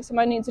 I think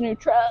somebody needs a new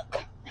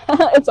truck.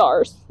 It's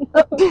ours.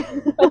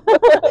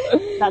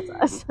 That's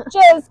us.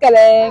 Just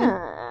kidding.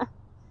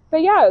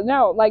 But yeah,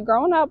 no, like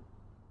growing up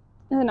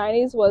in the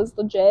 90s was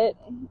legit.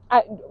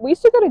 We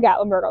used to go to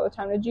Gatlinburg all the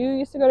time. Did you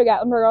used to go to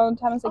Gatlinburg all the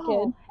time as a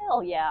kid?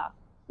 Hell yeah.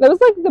 That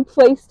was like the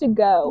place to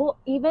go. Well,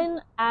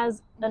 even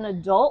as an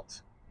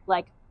adult,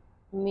 like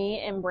me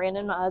and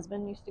Brandon, my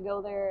husband, used to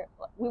go there.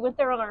 We went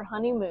there on our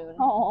honeymoon.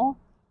 Oh.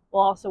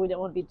 Well, also we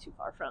didn't want to be too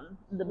far from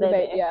the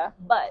baby. Yeah.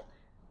 But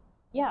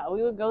yeah,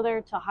 we would go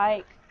there to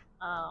hike.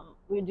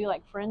 We would do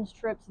like friends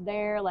trips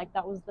there. Like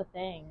that was the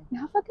thing.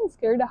 I'm not fucking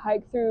scared to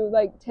hike through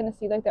like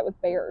Tennessee like that with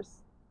bears.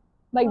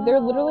 Like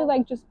they're literally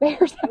like just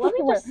bears. Let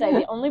me just say,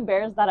 the only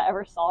bears that I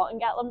ever saw in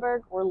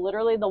Gatlinburg were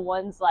literally the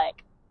ones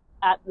like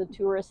at the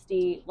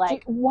touristy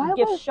like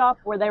gift shop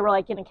where they were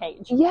like in a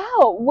cage. Yeah,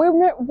 where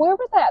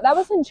was that? That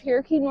was in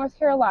Cherokee, North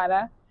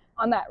Carolina,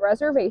 on that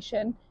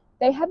reservation.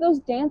 They had those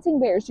dancing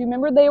bears. Do you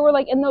remember they were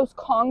like in those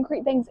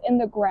concrete things in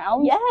the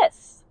ground?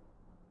 Yes.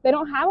 They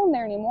don't have them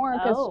there anymore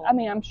because, Oh. I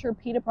mean, I'm sure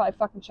PETA probably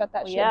fucking shut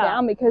that shit yeah.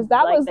 down because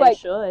that was they like,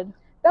 should.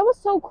 That was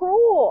so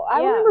cruel.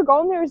 I Yeah. remember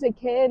going there as a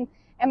kid,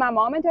 and my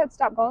mom and dad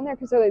stopped going there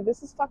because they're like,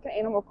 this is fucking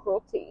animal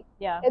cruelty.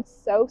 Yeah. It's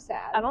so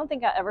sad. I don't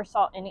think I ever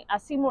saw any. I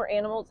see more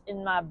animals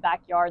in my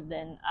backyard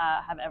than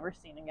I have ever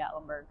seen in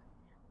Gatlinburg.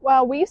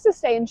 Well, we used to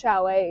stay in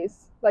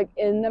chalets, like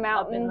in the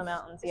mountains. Up in the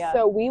mountains, yeah.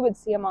 So we would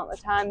see them all the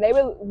time. They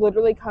would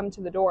literally come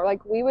to the door.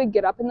 Like, we would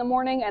get up in the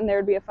morning, and there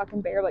would be a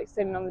fucking bear, like,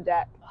 sitting on the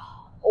deck.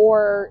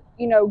 Or,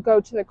 you know, go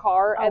to the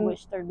car. I and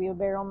wish there'd be a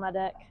bear on my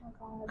deck.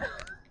 Oh, my God.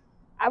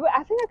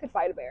 I think I could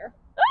fight a bear.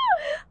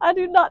 I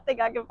do not think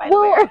I can fight a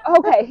Well, bear.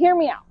 okay, hear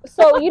me out.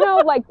 So, you know,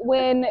 like,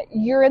 when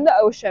you're in the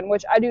ocean,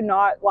 which I do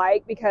not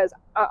like because,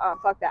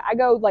 fuck that. I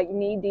go, like,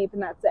 knee deep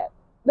and that's it.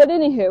 But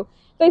anywho,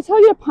 they tell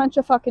you to punch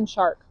a fucking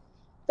shark.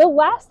 The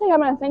last thing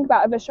I'm going to think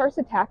about if a shark's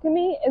attacking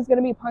me is going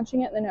to be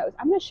punching it in the nose.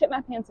 I'm going to shit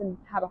my pants and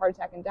have a heart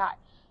attack and die.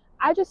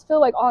 I just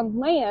feel like on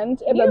land,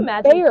 Can if you a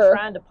imagine bear,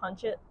 trying to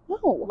punch it? no,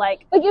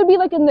 Like, it would be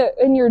like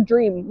in your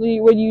dream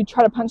when you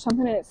try to punch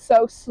something and it's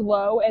so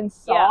slow and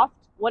soft.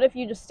 what if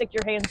you just stick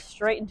your hand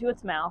straight into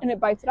its mouth? And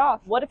it bites it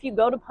off. What if you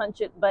go to punch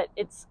it, but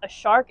it's a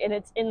shark and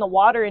it's in the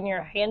water and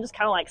your hand just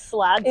kind of like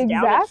slides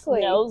down its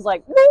nose,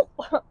 like,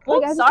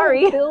 Like, I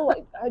sorry. just feel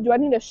like, do I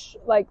need to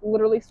like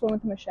literally swim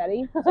with a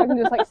machete so I can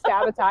just like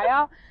stab its eye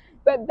out?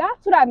 But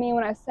that's what I mean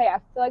when I say I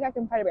feel like I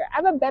can fight a bear. I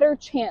have a better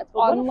chance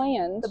on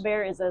land. The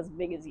bear is as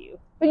big as you.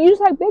 But you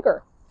just like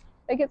bigger.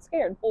 They get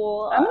scared.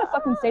 Well, I'm gonna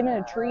fucking stand in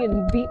a tree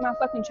and beat my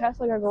fucking chest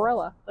like a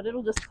gorilla. But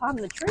it'll just climb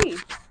the tree.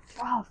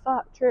 Oh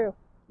fuck, true.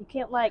 You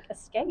can't like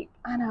escape.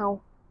 I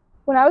know.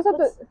 When I was up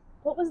at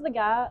What was the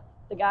guy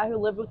who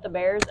lived with the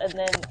bears and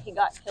then he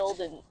got killed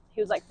and he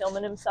was like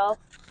filming himself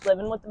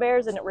living with the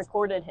bears and it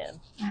recorded him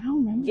I don't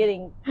remember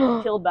getting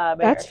killed by a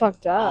bear. That's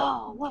fucked up.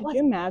 Oh, what Could was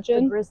you the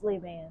imagine? grizzly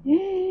man?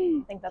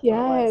 I think that's what it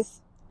was.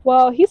 Yes.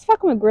 Well, he's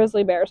fucking with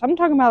grizzly bears. I'm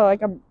talking about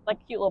like a Like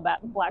a cute little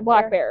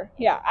black bear.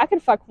 Yeah, I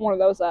could fuck one of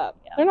those up.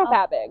 Yeah, They're not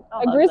that big.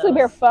 I'll A hug grizzly those.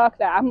 bear, fuck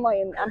that. I'm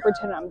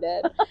pretending I'm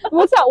dead.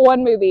 What's that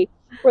one movie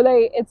where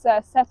it's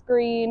Seth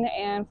Green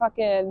and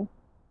fucking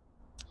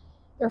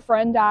their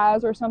friend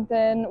dies or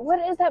something? What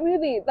is that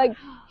movie? Like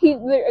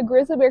a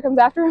grizzly bear comes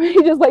after him and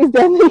he just lays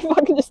dead and he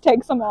fucking just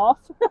takes him off.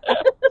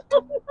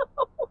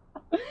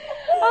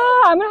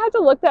 I'm gonna have to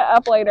look that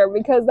up later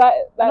because that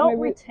I don't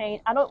movie.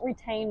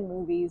 retain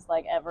movies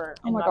like ever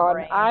Oh in my my God,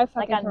 brain. I fucking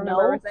like I remember know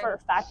everything. for a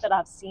fact that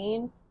I've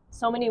seen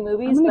so many I'm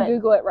movies, gonna but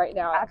Google it right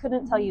now. I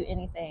couldn't tell you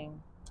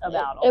anything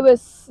about It them.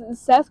 was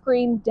Seth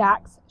Green,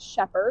 Dax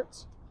Shepard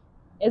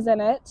is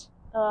in it.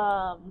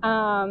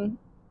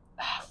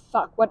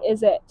 Fuck, what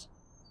is it?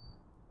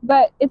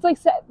 But it's like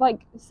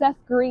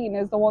Seth Green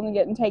is the one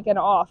getting taken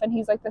off, and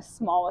he's like the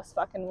smallest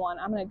fucking one.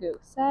 I'm gonna Google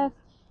Seth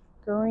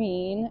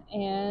Green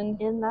and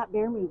in that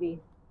bear movie.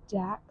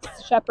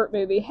 Dax Shepard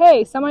movie.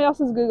 Hey, somebody else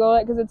has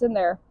Googled it because it's in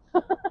there.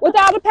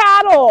 Without a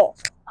paddle.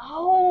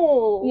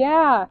 Oh,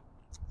 Yeah,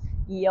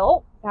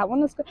 Yep. that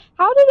one was good.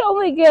 How did it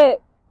only get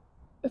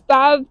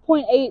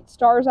 5.8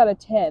 stars out of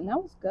 10?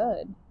 That was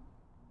good.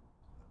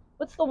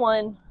 What's the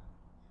one?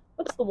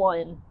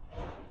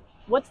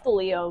 What's the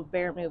Leo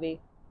bear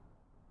movie?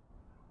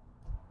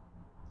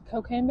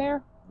 Cocaine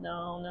Bear?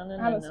 No.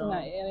 I haven't seen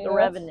that yet. The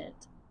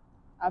Revenant.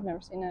 I've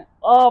never seen it.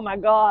 Oh my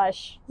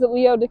gosh. Is it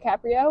Leo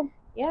DiCaprio?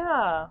 Yeah.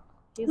 I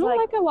He's don't like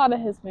like a lot of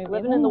his movies.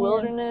 living in the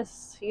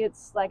wilderness. He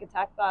gets like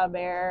attacked by a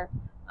bear.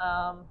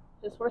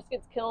 His horse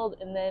gets killed,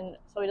 and then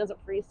so he doesn't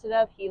freeze to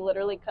death. He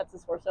literally cuts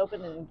his horse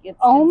open and gets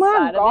Oh my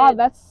inside God, of it,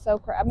 that's so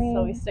crazy. I mean,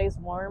 so he stays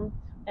warm.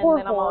 And poor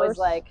then I'm always horse.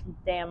 like,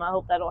 damn, I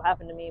hope that don't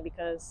happen to me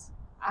because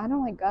I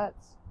don't like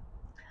guts.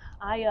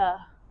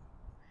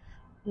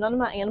 none of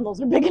my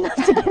animals are big enough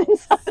to get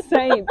inside.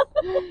 Same.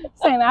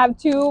 Same. I have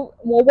two.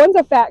 Well, one's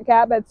a fat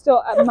cat, but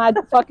still my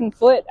fucking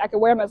foot. I could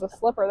wear him as a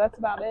slipper. That's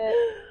about it.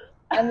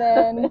 And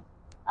then,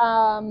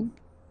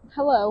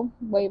 hello,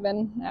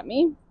 waving at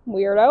me,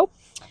 weirdo.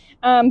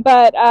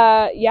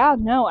 Yeah,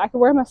 no, I could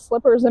wear my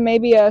slippers and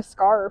maybe a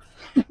scarf.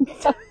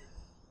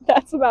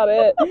 That's about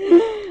it.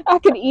 I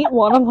could eat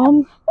one of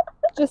them.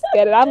 Just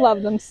get it. I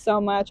love them so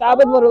much. I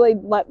would literally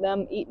let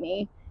them eat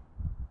me.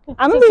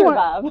 I'm gonna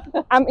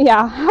survive.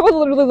 I would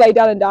literally lay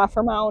down and die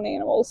for my own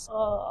animals.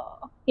 Oh,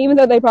 Even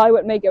though they probably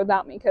wouldn't make it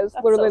without me, because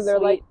that's literally so they're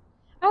sweet. like,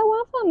 I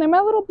love them. They're my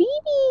little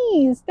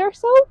babies. They're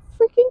so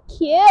freaking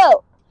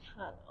cute.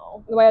 I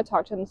know. The way I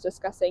talk to them is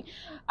disgusting.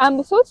 So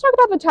let's talk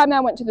about the time that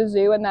I went to the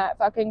zoo and that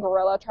fucking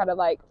gorilla tried to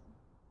like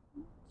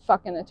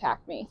fucking attack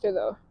me through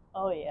the.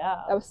 Oh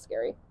yeah. That was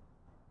scary.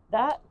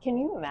 Can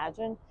you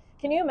imagine?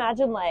 Can you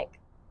imagine like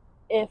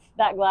if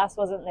that glass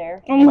wasn't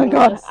there? Oh my and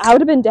God, just- I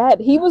would have been dead.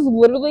 He was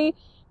literally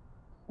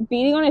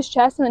beating on his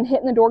chest and then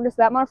hitting the door because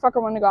that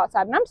motherfucker wanted to go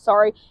outside. And I'm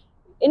sorry,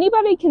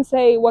 anybody can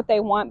say what they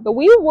want, but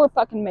we were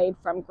fucking made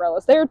from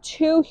gorillas. They're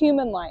too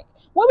human-like.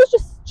 One was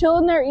just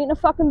chilling there eating a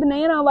fucking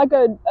banana like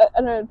a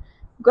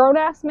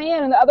grown-ass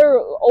man, and the other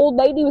old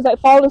lady was like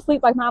falling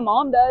asleep like my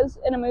mom does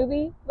in a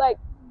movie. Like,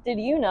 Did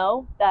you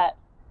know that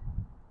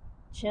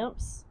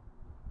chimps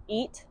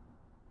eat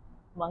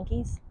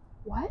monkeys?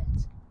 what?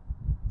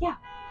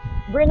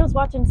 Brandon was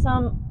watching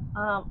some,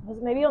 was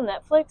it maybe on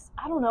Netflix?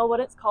 I don't know what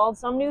it's called.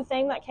 Some new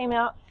thing that came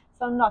out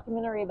some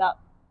documentary about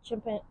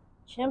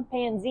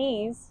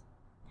chimpanzees.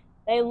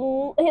 They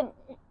literally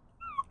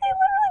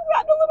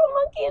grabbed a little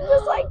monkey and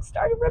just like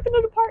started ripping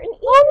it apart and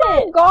eating Oh my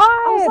it. god!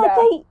 I was like,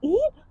 they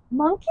eat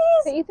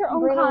monkeys? They eat their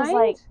own Brandon kind? was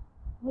like,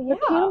 well, yeah.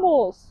 They're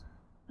cannibals.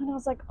 And I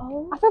was like,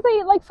 oh. I thought they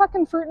ate like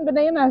fucking fruit and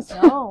bananas.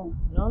 No,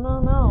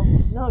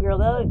 girl.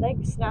 They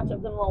snatch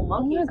up them little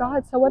monkeys. Oh my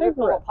god! So what do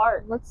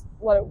apart?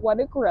 What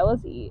do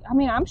gorillas eat? I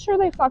mean, I'm sure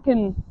they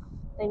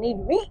need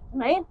meat,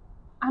 man.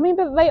 I mean,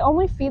 but they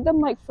only feed them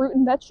like fruit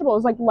and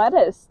vegetables, like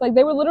lettuce. Like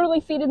they were literally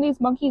feeding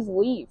these monkeys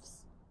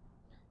leaves.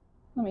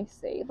 Let me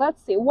see.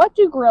 Let's see. What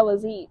do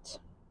gorillas eat?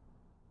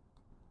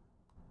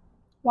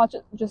 Watch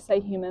it. Just say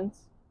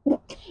humans.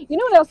 You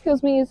know what else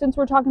kills me? Since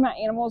we're talking about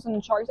animals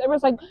and sharks,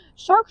 everyone's like,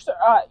 sharks,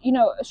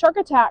 shark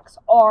attacks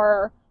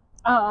are,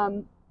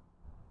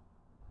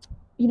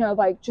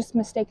 like just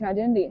mistaken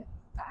identity.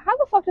 How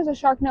the fuck does a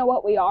shark know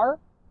what we are?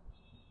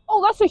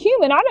 Oh, that's a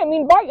human. I didn't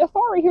mean to bite you.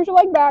 Sorry. Here's your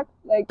leg back.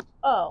 Like,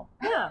 oh,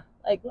 yeah.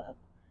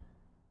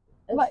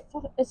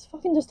 It's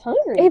fucking just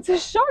hungry. It's a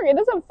shark. It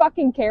doesn't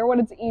fucking care what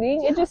it's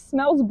eating. It just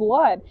smells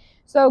blood.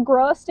 So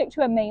gorillas stick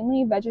to a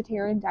mainly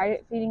vegetarian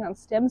diet, feeding on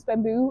stems,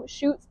 bamboo,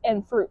 shoots,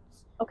 and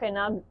fruits. Okay,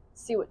 now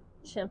see what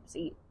chimps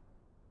eat.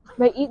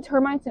 They eat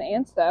termites and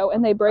ants, though,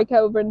 and they break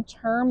open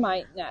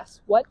termite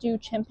nests. What do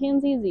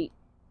chimpanzees eat?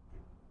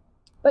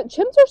 But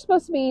chimps are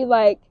supposed to be,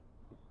 like...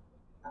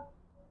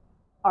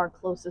 our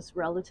closest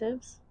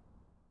relatives.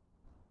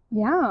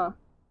 Yeah.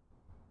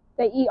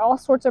 They eat all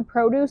sorts of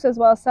produce, as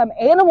well as some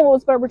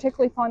animals, but are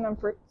particularly fond on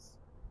fruits.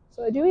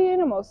 So they do eat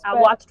animals. I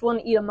watched one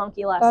eat a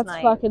monkey last night.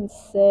 That's fucking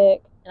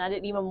sick. And I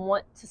didn't even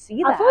want to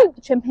see that. I feel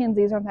like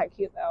chimpanzees aren't that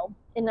cute, though.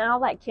 And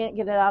now I can't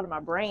get it out of my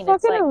brain. Fucking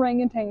it's like,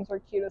 orangutans are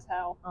cute as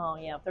hell. Oh,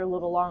 yeah, with their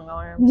little long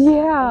arms.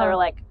 Yeah. And they're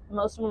like,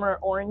 most of them are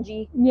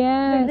orangey.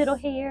 Yes. Their little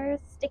hairs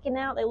sticking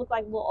out. They look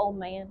like a little old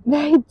man.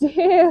 They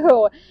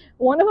do.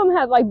 One of them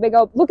had like big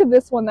old, look at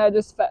this one that I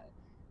just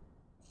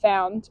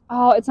found.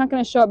 Oh, it's not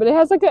going to show it, but it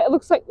has like it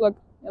looks like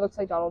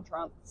Donald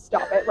Trump.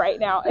 Stop it right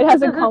now. It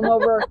has a comb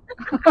over.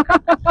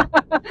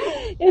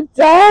 It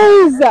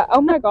does.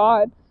 Oh my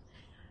God.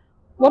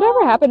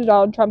 Whatever happened to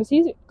Donald Trump? Is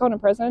he going to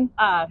prison?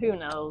 Who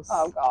knows?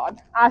 Oh God.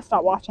 I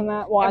stopped watching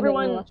that. Well,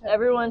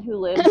 everyone who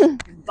lives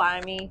by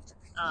me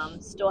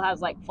still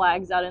has like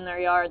flags out in their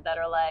yard that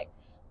are like,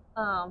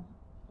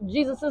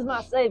 Jesus is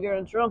my savior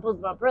and Trump was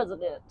my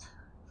president.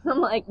 I'm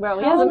like, bro,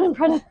 he hasn't been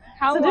president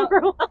for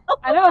a while.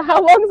 I know.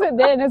 How long has it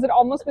been? Has it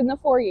almost been the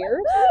 4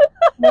 years?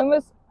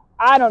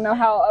 I don't know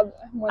how.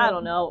 I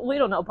don't know. We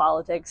don't know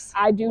politics.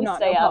 I do not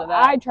stay know. Out of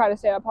that. I try to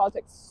stay out of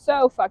politics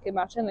so fucking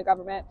much in the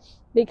government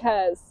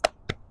because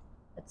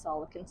it's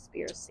all a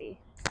conspiracy.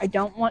 I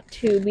don't want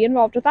to be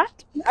involved with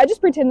that. I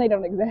just pretend they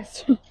don't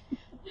exist.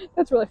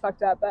 That's really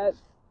fucked up. But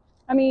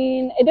I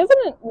mean, it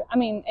doesn't. I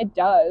mean, it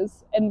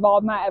does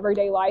involve my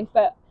everyday life,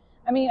 but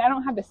I mean, I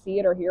don't have to see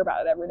it or hear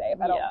about it every day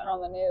if I don't turn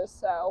on the news.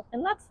 So,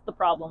 and that's the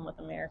problem with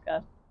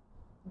America.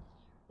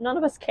 None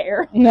of us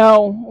care.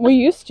 No, we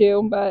used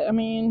to, but I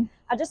mean,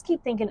 I just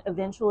keep thinking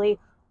eventually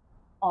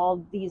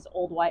all these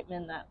old white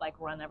men that like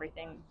run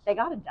everything, they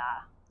gotta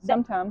die.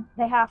 Sometime.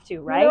 They have to,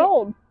 right? They're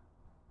old.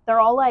 They're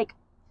all like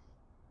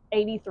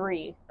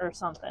 83 or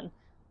something.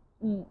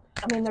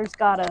 I mean, there's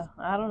gotta,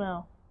 I don't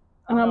know.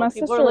 My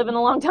people sister, are living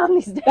a long time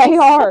these days. They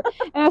are.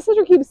 And my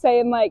sister keeps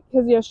saying, like,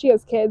 because, you know, she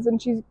has kids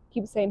and she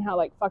keeps saying how,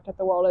 like, fucked up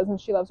the world is and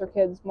she loves her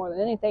kids more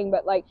than anything.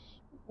 But, like,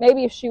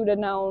 maybe if she would have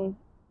known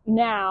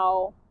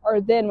now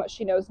or then what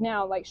she knows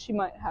now, like, she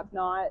might have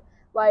not,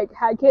 like,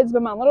 had kids.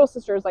 But my little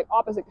sister is, like,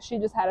 opposite because she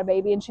just had a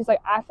baby. And she's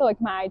like, I feel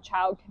like my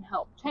child can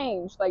help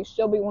change. Like,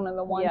 she'll be one of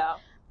the ones. Yeah.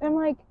 And I'm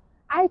like,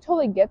 I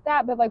totally get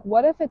that. But, like,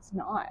 what if it's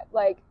not?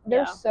 Like,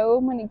 there's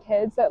so many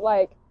kids that,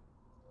 like,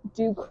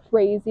 do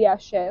crazy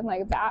ass shit and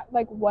like that.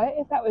 Like, what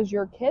if that was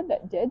your kid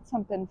that did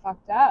something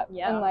fucked up?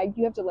 Yeah. And like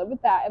you have to live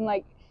with that, and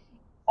like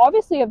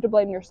obviously you have to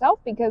blame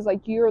yourself because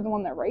like you're the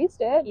one that raised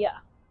it. Yeah.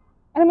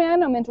 And I mean, I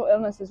know mental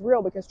illness is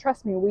real because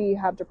trust me, we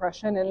have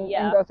depression and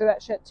go through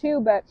that shit too.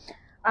 But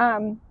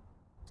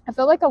I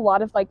feel like a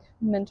lot of like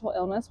mental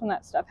illness, when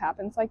that stuff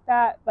happens like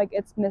that, like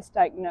it's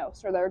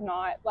misdiagnosed or they're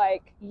not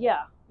like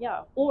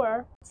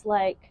or it's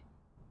like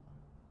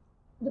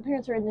the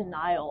parents are in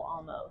denial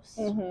almost.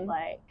 Mm-hmm.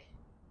 Like,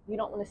 we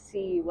don't want to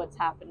see what's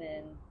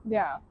happening.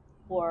 Yeah.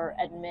 Or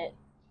admit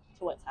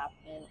to what's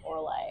happening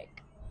or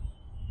like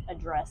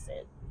address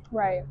it.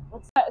 Right.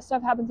 That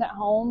stuff happens at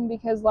home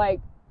because like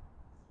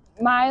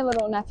my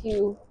little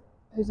nephew,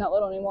 who's not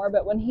little anymore,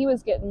 but when he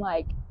was getting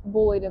like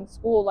bullied in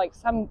school, like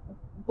some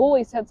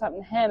bully said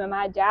something to him and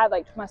my dad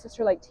like to my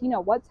sister, like, Tina,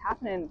 what's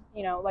happening?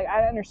 You know, like,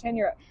 I understand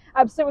you're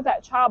upset with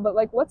that child, but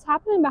like what's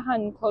happening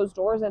behind closed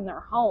doors in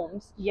their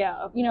homes?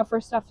 Yeah. You know, for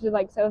stuff to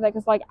like say with that,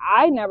 because like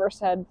I never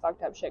said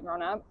fucked up shit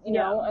growing up, you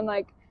know, and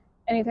like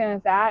anything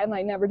like that, and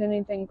like never did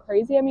anything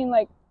crazy. I mean,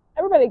 like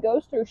everybody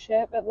goes through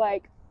shit, but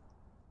like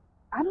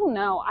I don't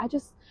know, I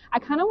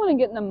kind of want to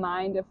get in the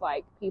mind of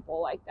like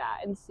people like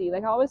that and see,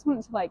 like I always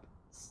wanted to like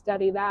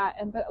study that,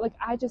 and but like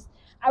I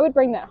would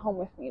bring that home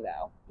with me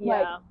though. Yeah.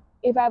 Like,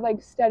 if I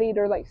like studied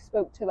or like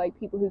spoke to like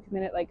people who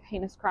committed like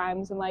heinous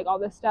crimes and like all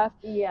this stuff.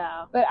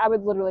 Yeah. But I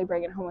would literally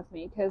bring it home with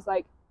me because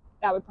like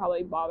that would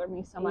probably bother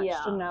me so much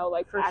to know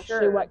like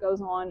actually what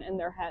goes on in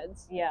their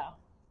heads. Yeah.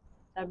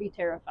 That'd be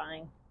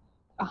terrifying.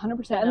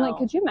 100%. And like,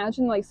 could you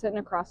imagine like sitting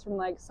across from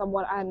like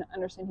someone, I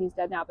understand he's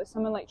dead now, but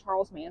someone like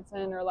Charles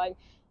Manson, or like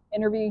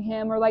interviewing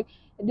him, or like,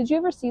 did you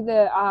ever see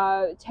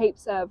the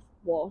tapes of,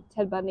 well,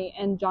 Ted Bundy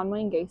and John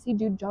Wayne Gacy?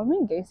 Dude, John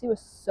Wayne Gacy was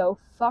so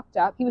fucked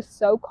up. He was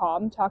so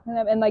calm talking to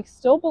them and like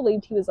still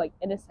believed he was like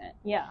innocent.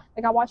 Yeah.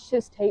 Like I watched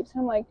his tapes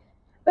and I'm like,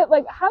 but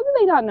like, how do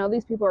they not know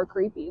these people are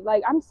creepy?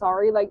 Like, I'm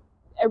sorry, like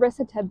everybody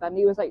said Ted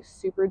Bundy was like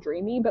super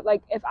dreamy, but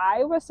like if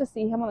I was to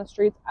see him on the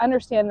streets, I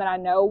understand that I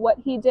know what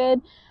he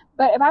did,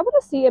 but if I were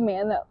to see a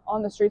man that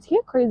on the streets, he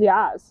had crazy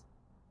eyes.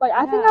 Like,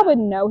 I think I would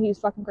know he's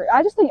fucking creepy.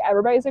 I just think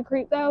everybody's a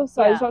creep, though,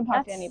 so I just don't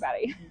talk to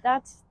anybody.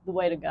 That's the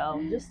way to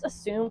go. Just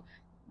assume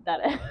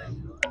that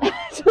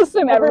just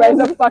assume everybody's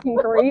a fucking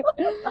creep.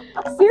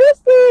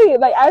 Seriously.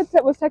 Like, I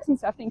was texting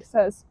Stephanie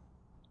because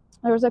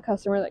there was a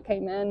customer that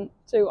came in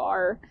to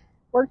our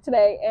work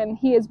today, and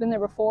he has been there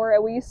before,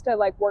 and we used to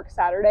like work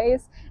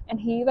Saturdays, and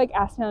he like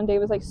asked me on a date,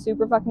 was like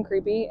super fucking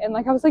creepy, and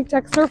like I was like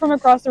texting her from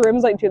across the room,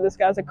 was like, dude, this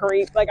guy's a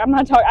creep. Like, I'm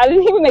not talking, I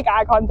didn't even make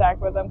eye contact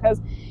with him because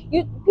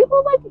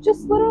people like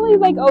just literally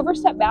like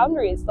overstep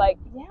boundaries, like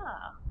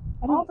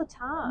all the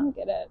time. I don't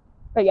get it.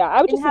 But yeah,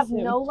 I would just have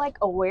no like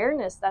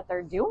awareness that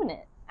they're doing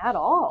it at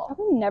all. I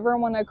would never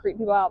want to creep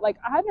people out. Like,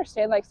 I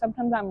understand like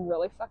sometimes I'm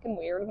really fucking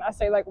weird and I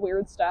say like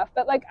weird stuff,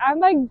 but like I'm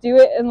like do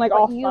it in like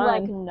all fun. You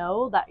like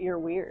know that you're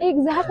weird.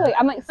 Exactly.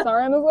 I'm like,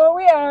 sorry, I'm a little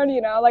weird,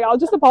 you know, like I'll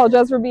just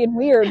apologize for being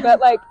weird, but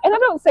like, and I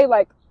don't say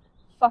like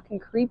fucking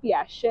creepy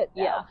ass shit.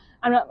 Though. Yeah.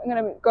 I'm not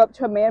gonna go up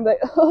to a man and be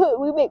like, oh,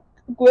 we make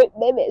great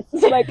babies.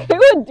 Like, who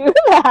would do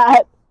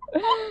that?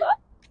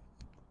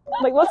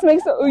 Like, let's make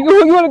some. You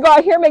want to go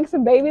out here and make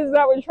some babies? Is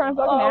that what you're trying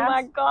to fucking ask? Oh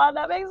my god,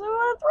 that makes me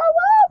want to throw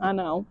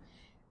up.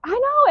 I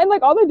know, and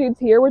like all the dudes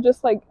here were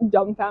just like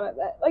dumbfounded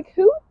that like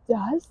who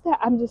does that?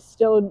 I'm just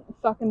still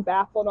fucking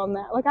baffled on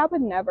that. Like, I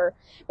would never.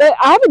 But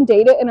I haven't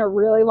dated in a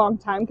really long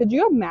time. Could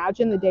you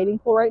imagine the dating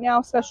pool right now,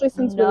 especially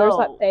since there's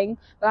that thing?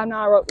 But I'm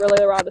not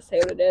really allowed to say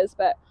what it is.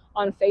 But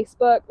on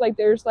Facebook, like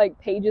there's like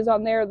pages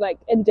on there like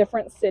in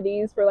different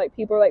cities where like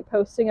people are like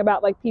posting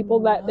about like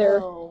people that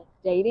they're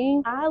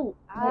dating.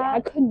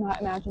 I could not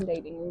imagine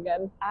dating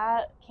again.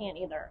 I can't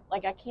either.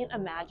 Like, I can't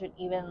imagine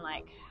even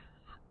like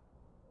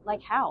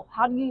how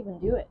do you even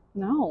do it?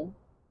 No.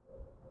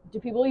 Do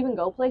people even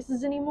go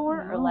places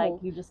anymore? No. Or like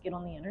you just get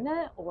on the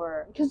internet?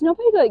 Or because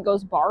nobody like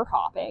goes bar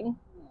hopping,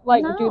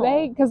 like do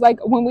they? Because like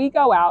when we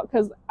go out,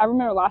 because I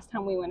remember last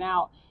time we went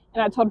out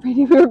and I told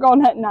Brady we were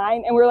going at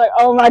 9 and we were like,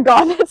 oh my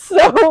god, that's so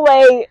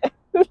late.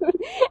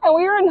 And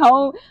we were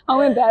home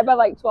in bed by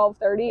like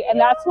 12:30, and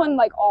that's when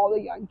like all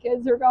the young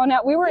kids were going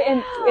out. We were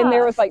in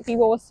there with like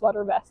people with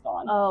sweater vests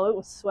on. Oh, it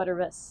was sweater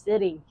vest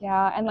city.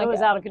 Yeah, and like it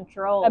was out of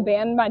control. A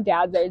band my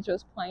dad's age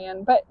was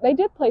playing, but they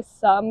did play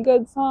some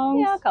good songs.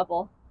 Yeah, a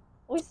couple.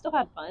 We still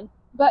had fun.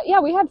 But yeah,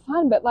 we had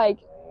fun, but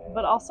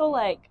also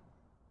like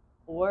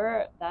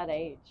we're that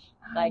age.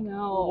 Like,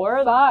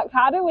 fuck,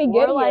 how did we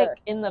get here? Like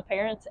in the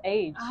parents'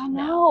 age. I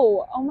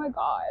know. Oh my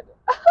god.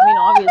 I mean,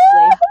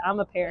 obviously, I'm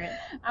a parent.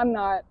 I'm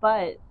not.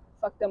 But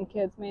fuck them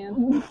kids,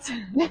 man.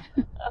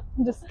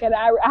 I'm just kidding.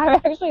 I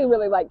actually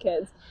really like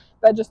kids,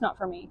 but just not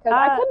for me. Because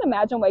I couldn't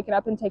imagine waking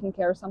up and taking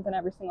care of something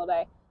every single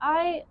day.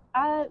 I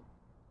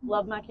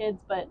love my kids,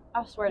 but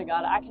I swear to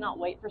God, I cannot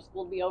wait for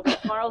school to be over.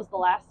 Tomorrow's the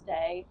last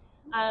day.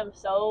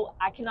 So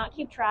I cannot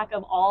keep track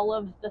of all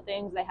of the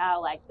things they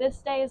have. Like, this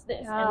day is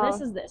this, and this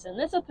is this, and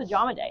this is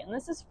pajama day, and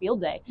this is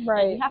field day.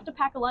 Right. And you have to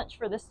pack a lunch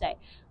for this day.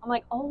 I'm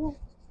like,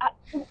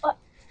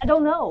 I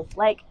don't know.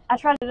 Like, I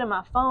tried it in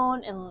my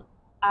phone, and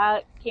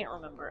I can't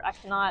remember. I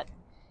can't.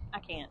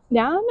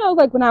 Now I know,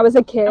 like, when I was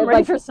a kid, I'm ready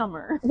like, for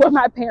summer. What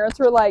my parents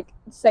were, like,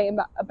 saying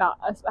about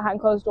us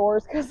behind closed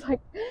doors, because, like,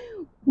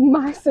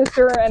 my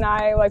sister and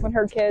I, like, when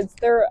her kids,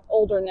 they're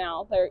older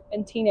now. They're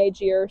in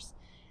teenage years.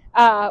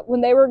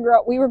 When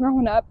we were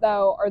growing up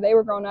though, or they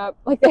were growing up,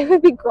 like they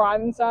would be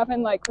crying and stuff,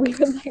 and like they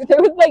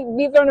would like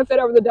be throwing a fit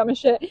over the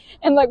dumbest shit,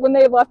 and like when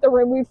they left the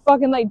room, we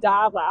fucking like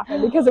died laughing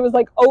because it was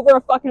like over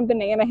a fucking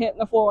banana hitting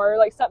the floor, or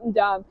like something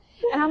dumb.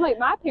 And I'm like,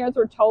 my parents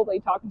were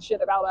totally talking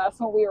shit about us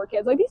when we were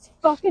kids, like these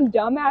fucking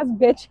dumbass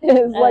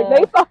bitches, like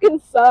they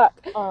fucking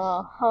suck.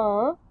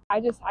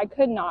 I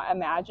could not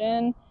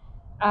imagine,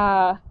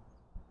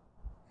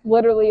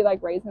 literally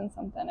like raising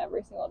something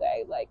every single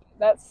day. Like,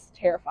 that's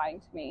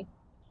terrifying to me.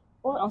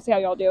 Well, I don't see how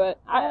y'all do it.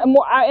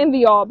 I envy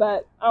y'all,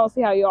 but I don't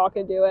see how y'all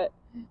could do it.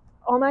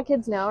 All my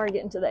kids now are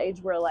getting to the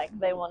age where like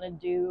they want to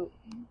do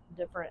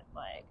different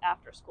like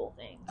after school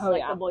things.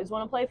 The boys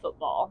want to play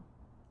football.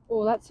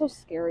 Oh, that's so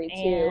scary too.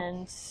 And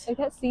like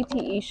that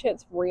CTE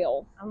shit's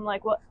real. I'm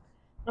like, what?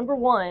 Number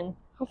one,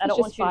 I don't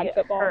want you to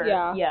get hurt.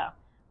 Yeah.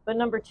 But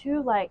number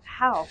two, like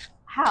how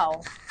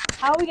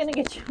are we gonna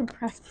get you in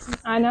practice?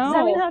 I know. Does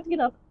that mean I have to get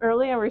up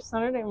early every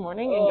Saturday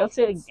morning and go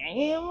to a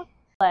game?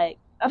 Like,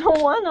 I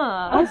don't wanna.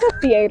 I was a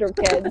theater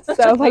kid,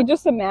 so like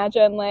just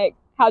imagine like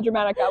how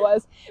dramatic that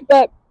was.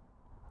 But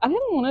I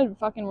didn't want to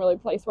fucking really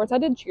play sports. I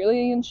did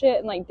cheerleading and shit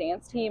and like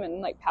dance team and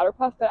like powder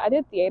puff, but I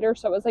did theater,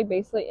 so it was like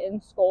basically in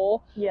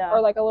school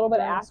or like a little bit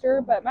after.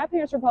 School. But my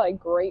parents were probably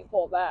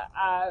grateful that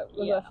I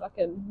was a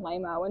fucking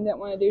lame-o and didn't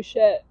want to do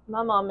shit.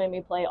 My mom made me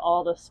play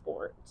all the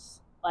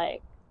sports,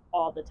 like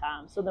all the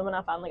time. So then when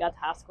I finally got to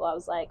high school, I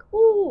was like,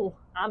 ooh,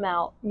 I'm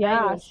out.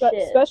 Yeah,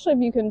 especially if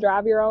you can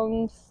drive your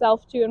own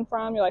self to and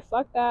from. You're like,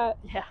 fuck that.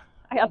 Yeah.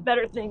 I got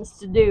better things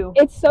to do.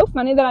 It's so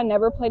funny that I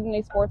never played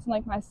any sports, and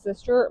like my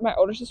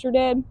older sister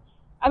did.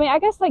 I mean, I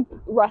guess like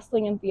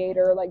wrestling and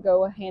theater like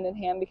go hand in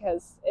hand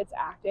because it's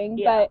acting.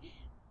 Yeah. But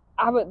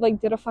I would like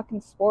did a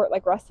fucking sport.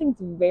 Like wrestling's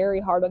very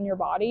hard on your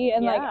body,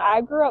 and like I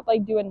grew up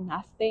like doing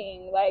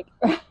nothing like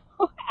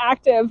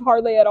active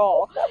hardly at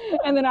all,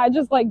 and then I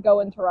just like go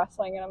into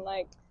wrestling, and I'm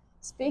like,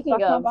 speaking of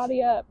my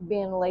body up,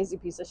 being a lazy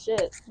piece of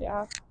shit.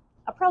 Yeah,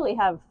 I probably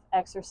have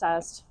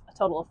exercised a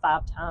total of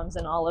 5 times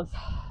in all of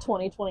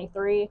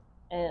 2023,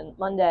 and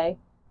Monday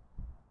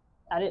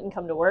I didn't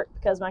come to work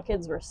because my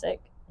kids were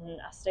sick, and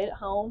I stayed at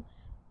home,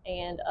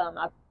 and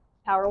I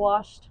power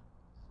washed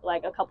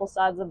like a couple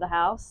sides of the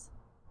house,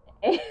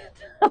 and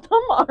I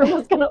thought my arm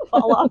was gonna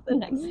fall off the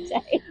next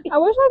day. I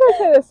wish I could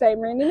say the same.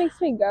 Randy makes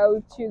me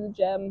go to the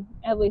gym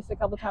at least a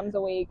couple times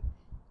a week,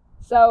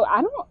 so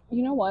I don't,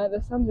 you know what,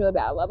 this sounds really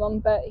bad, I love him,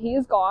 but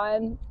he's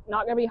gone,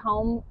 not gonna be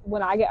home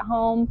when I get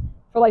home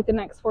for like the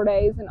next 4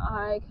 days, and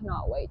I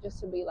cannot wait just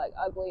to be like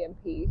ugly in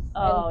peace.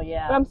 Oh, and,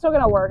 yeah. But I'm still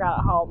gonna work out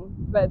at home,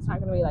 but it's not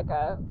gonna be like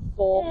a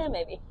full. Yeah,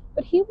 maybe.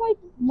 But he like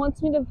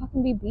wants me to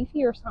fucking be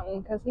beefy or something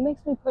because he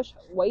makes me push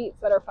weights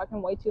that are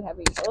fucking way too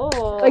heavy.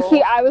 Oh. Like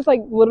I was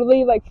like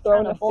literally like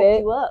throwing a fit.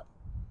 You up.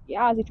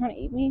 Yeah, is he trying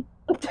to eat me?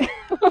 But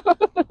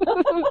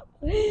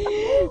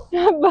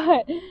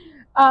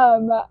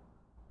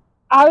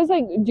I was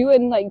like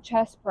doing like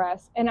chest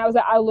press, and I was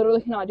like, I literally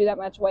cannot do that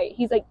much weight.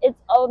 He's like, it's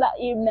all about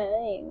your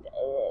mind.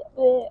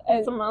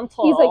 It's a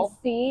mental. He's like,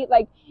 see,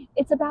 like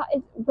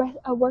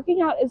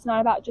working out is not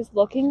about just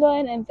looking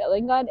good and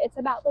feeling good. It's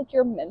about like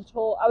your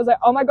mental. I was like,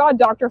 oh my god,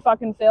 Dr.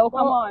 fucking Phil,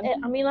 come on.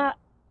 I mean,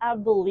 I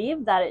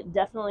believe that it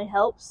definitely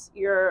helps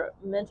your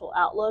mental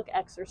outlook,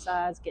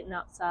 exercise, getting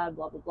outside,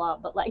 blah, blah, blah.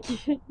 But, like,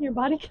 your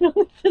body can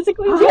only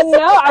physically do I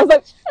know. I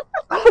was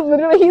like,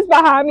 literally, he's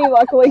behind me,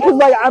 luckily, because,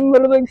 like, I'm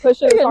literally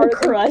pushing as hard.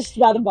 Crushed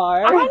by the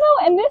bar. I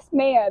know. And this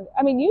man,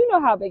 I mean, you know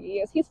how big he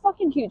is. He's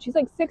fucking huge. He's,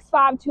 like,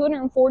 6'5",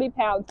 240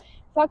 pounds,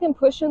 fucking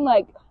pushing,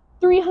 like,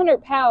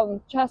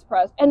 300-pound chest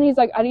press. And he's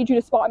like, I need you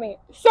to spot me.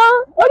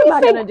 Sir, what am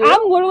I going to do?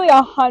 I'm literally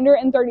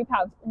 130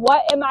 pounds.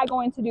 What am I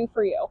going to do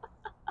for you?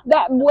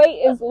 That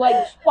weight is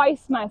like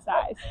twice my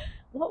size.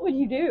 What would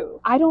you do?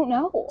 I don't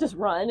know. Just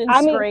run and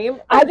scream?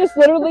 I just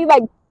literally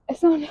like,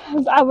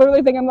 sometimes I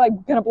literally think I'm like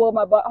gonna blow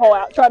my butthole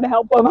out trying to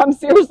help him. I'm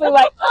seriously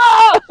like,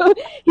 oh!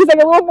 He's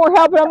like, a little more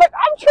help, and I'm like,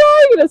 I'm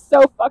trying. It's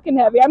so fucking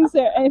heavy. I'm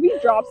saying, and if he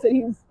drops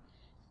it,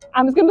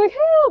 I'm just gonna be like,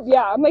 help.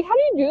 Yeah. I'm like, how do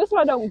you do this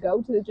when I don't go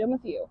to the gym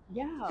with you?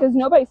 Yeah. Because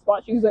nobody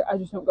spots you. He's like, I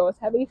just don't go as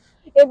heavy.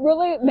 It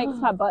really makes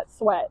my butt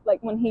sweat,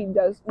 like when we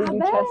do chest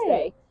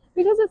day.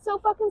 Because it's so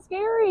fucking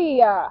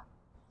scary.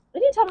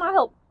 Anytime I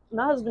help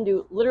my husband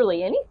do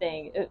literally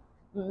anything, it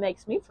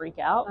makes me freak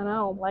out. I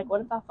know. Like,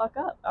 what if I fuck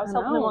up? I was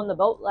helping him on the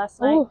boat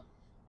last night.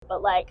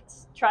 But, like,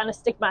 trying to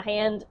stick my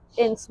hand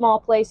in small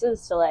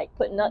places to, like,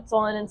 put nuts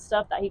on and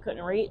stuff that he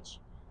couldn't reach.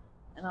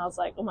 And I was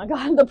like, oh, my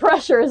God, the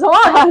pressure is on.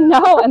 I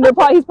know. And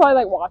he's probably,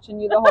 like, watching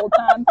you the whole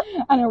time.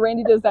 I know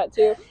Randy does that,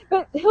 too.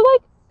 But he'll,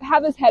 like,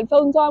 have his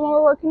headphones on when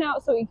we're working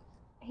out, so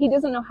he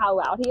doesn't know how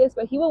loud he is,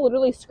 but he will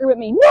literally scream at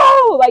me,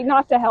 no, like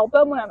not to help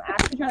him when I'm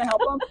actually trying to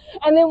help him.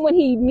 And then when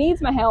he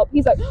needs my help,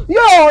 he's like,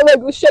 yo,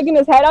 like shaking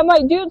his head. I'm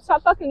like, dude,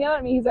 stop fucking yelling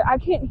at me. He's like, I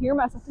can't hear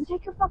myself. Then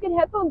take your fucking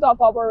headphones off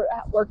while we're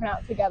working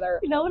out together.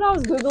 You know what I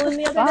was Googling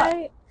the other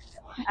day?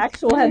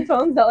 Actual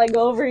headphones that like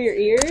go over your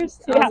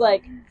ears. Yeah. I was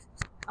like,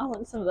 I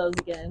want some of those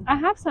again. I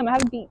have some. I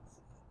have Beats.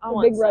 I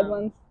want big red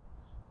ones.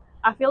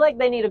 I feel like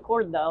they need a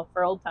cord though,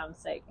 for old time's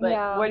sake.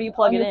 But where do you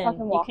plug it in?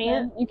 You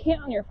can't? You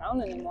can't on your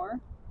phone anymore.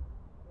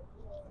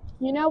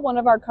 You know, one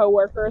of our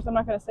coworkers, I'm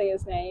not going to say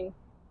his name,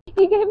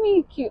 he gave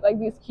me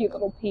these cute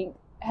little pink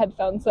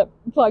headphones that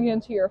plug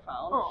into your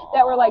phone. Aww.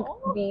 That were like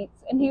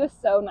Beats, and he was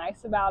so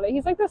nice about it.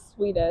 He's like the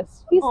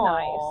sweetest. He's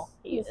nice.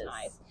 He's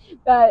nice.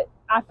 But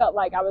I felt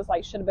like I was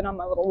like, should have been on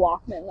my little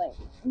Walkman, like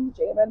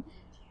jamming.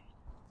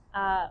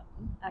 I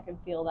can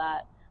feel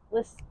that.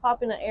 Let's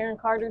pop in an Aaron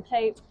Carter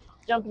tape,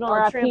 jumping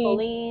on a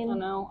trampoline. I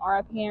know,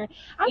 R.I.P. Aaron.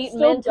 Eat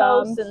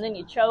Mentos, and then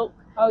you choke.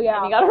 Oh,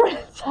 yeah. And you gotta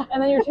rinse.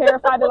 And then you're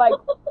terrified to, like,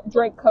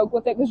 drink Coke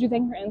with it because you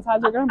think your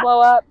insides are going to blow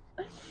up.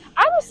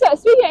 I'm sad.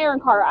 Speaking of Aaron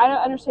Carter, I don't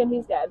understand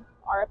he's dead.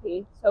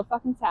 R.I.P. So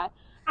fucking sad.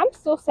 I'm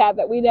still sad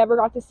that we never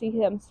got to see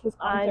his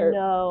concert. I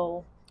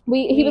know.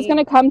 He was going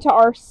to come to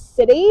our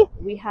city.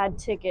 We had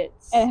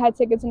tickets. And had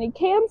tickets, and he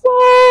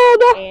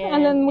canceled.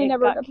 And then we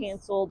never got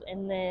canceled,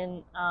 and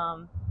then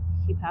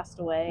he passed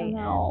away. I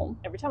know.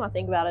 And every time I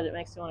think about it, it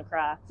makes me want to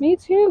cry. Me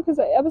too, because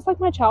it was like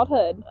my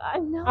childhood. I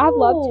know. I've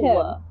loved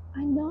him.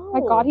 I know.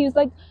 My God, he was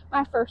like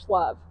my first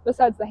love,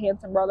 besides the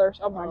Hanson brothers.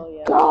 Oh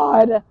my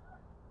God.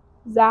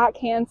 Zach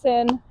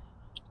Hanson.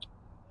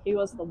 He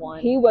was the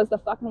one. He was the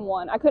fucking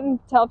one. I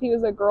couldn't tell if he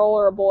was a girl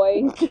or a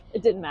boy.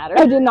 It didn't matter.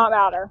 It did not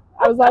matter.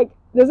 I was like,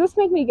 does this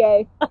make me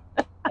gay?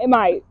 It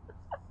might.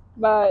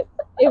 But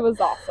it was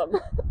awesome.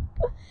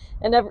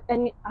 And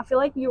I feel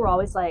like you were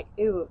always like,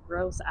 ew,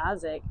 gross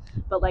Isaac.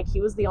 But like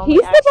he was the only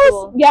He's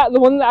the best, the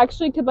one that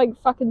actually could like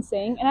fucking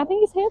sing. And I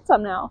think he's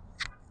handsome now.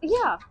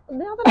 Yeah.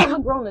 Now that I'm a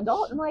grown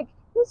adult, I'm like,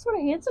 he was sort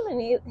of handsome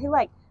and he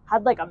like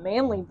had like a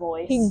manly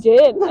voice. He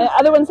did. And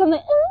other ones sound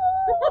like,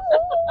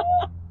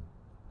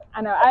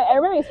 I know. I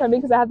remember it's funny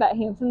because I had that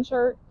Hanson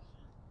shirt.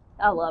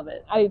 I love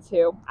it. I do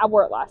too. I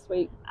wore it last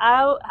week.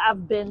 I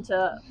have been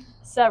to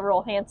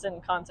several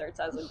Hanson concerts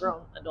as a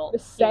grown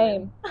adult.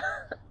 Same.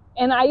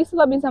 And I used to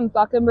love me some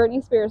fucking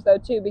Britney Spears though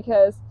too,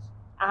 because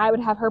I would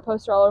have her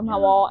poster all over my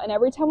wall, and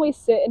every time we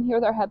sit in here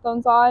with our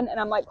headphones on and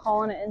I'm like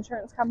calling an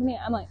insurance company,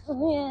 I'm like,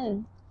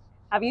 oh.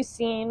 Have you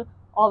seen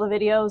all the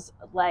videos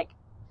like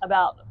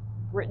about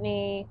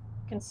Britney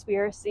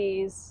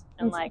conspiracies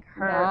and like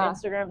her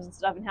Instagrams and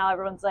stuff, and how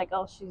everyone's like,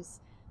 oh,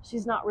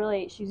 she's not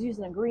really, she's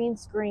using a green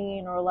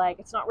screen, or like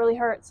it's not really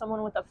her, it's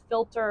someone with a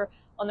filter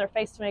on their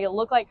face to make it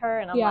look like her.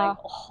 And I'm like,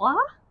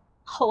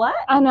 what?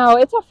 I know,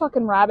 it's a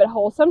fucking rabbit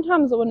hole.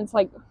 Sometimes when it's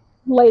like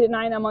late at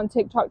night, I'm on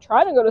TikTok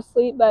trying to go to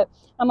sleep, but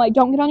I'm like,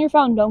 don't get on your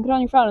phone,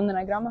 and then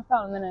I get on my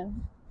phone, and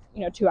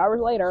then 2 hours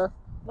later,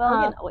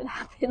 well, you know what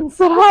happens.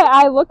 But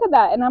I look at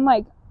that and I'm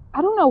like,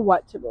 I don't know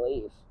what to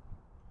believe.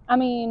 I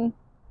mean,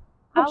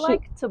 I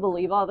like to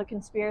believe all the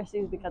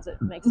conspiracies because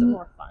it makes it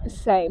more fun.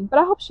 Same, but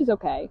I hope she's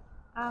okay.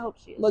 I hope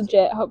she is.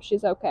 Legit, hope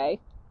she's okay.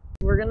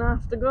 We're gonna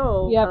have to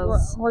go. Yeah,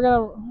 we're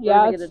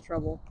gonna get in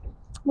trouble.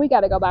 We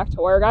gotta go back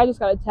to work. I just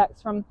got a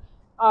text from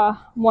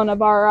one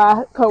of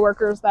our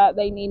coworkers that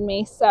they need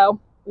me. So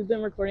we've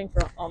been recording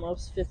for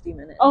almost 50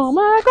 minutes. Oh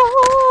my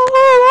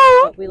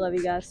god! But we love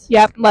you guys.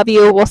 Yep, love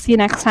you. We'll see you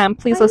next time.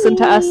 Please listen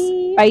to us.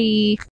 Bye.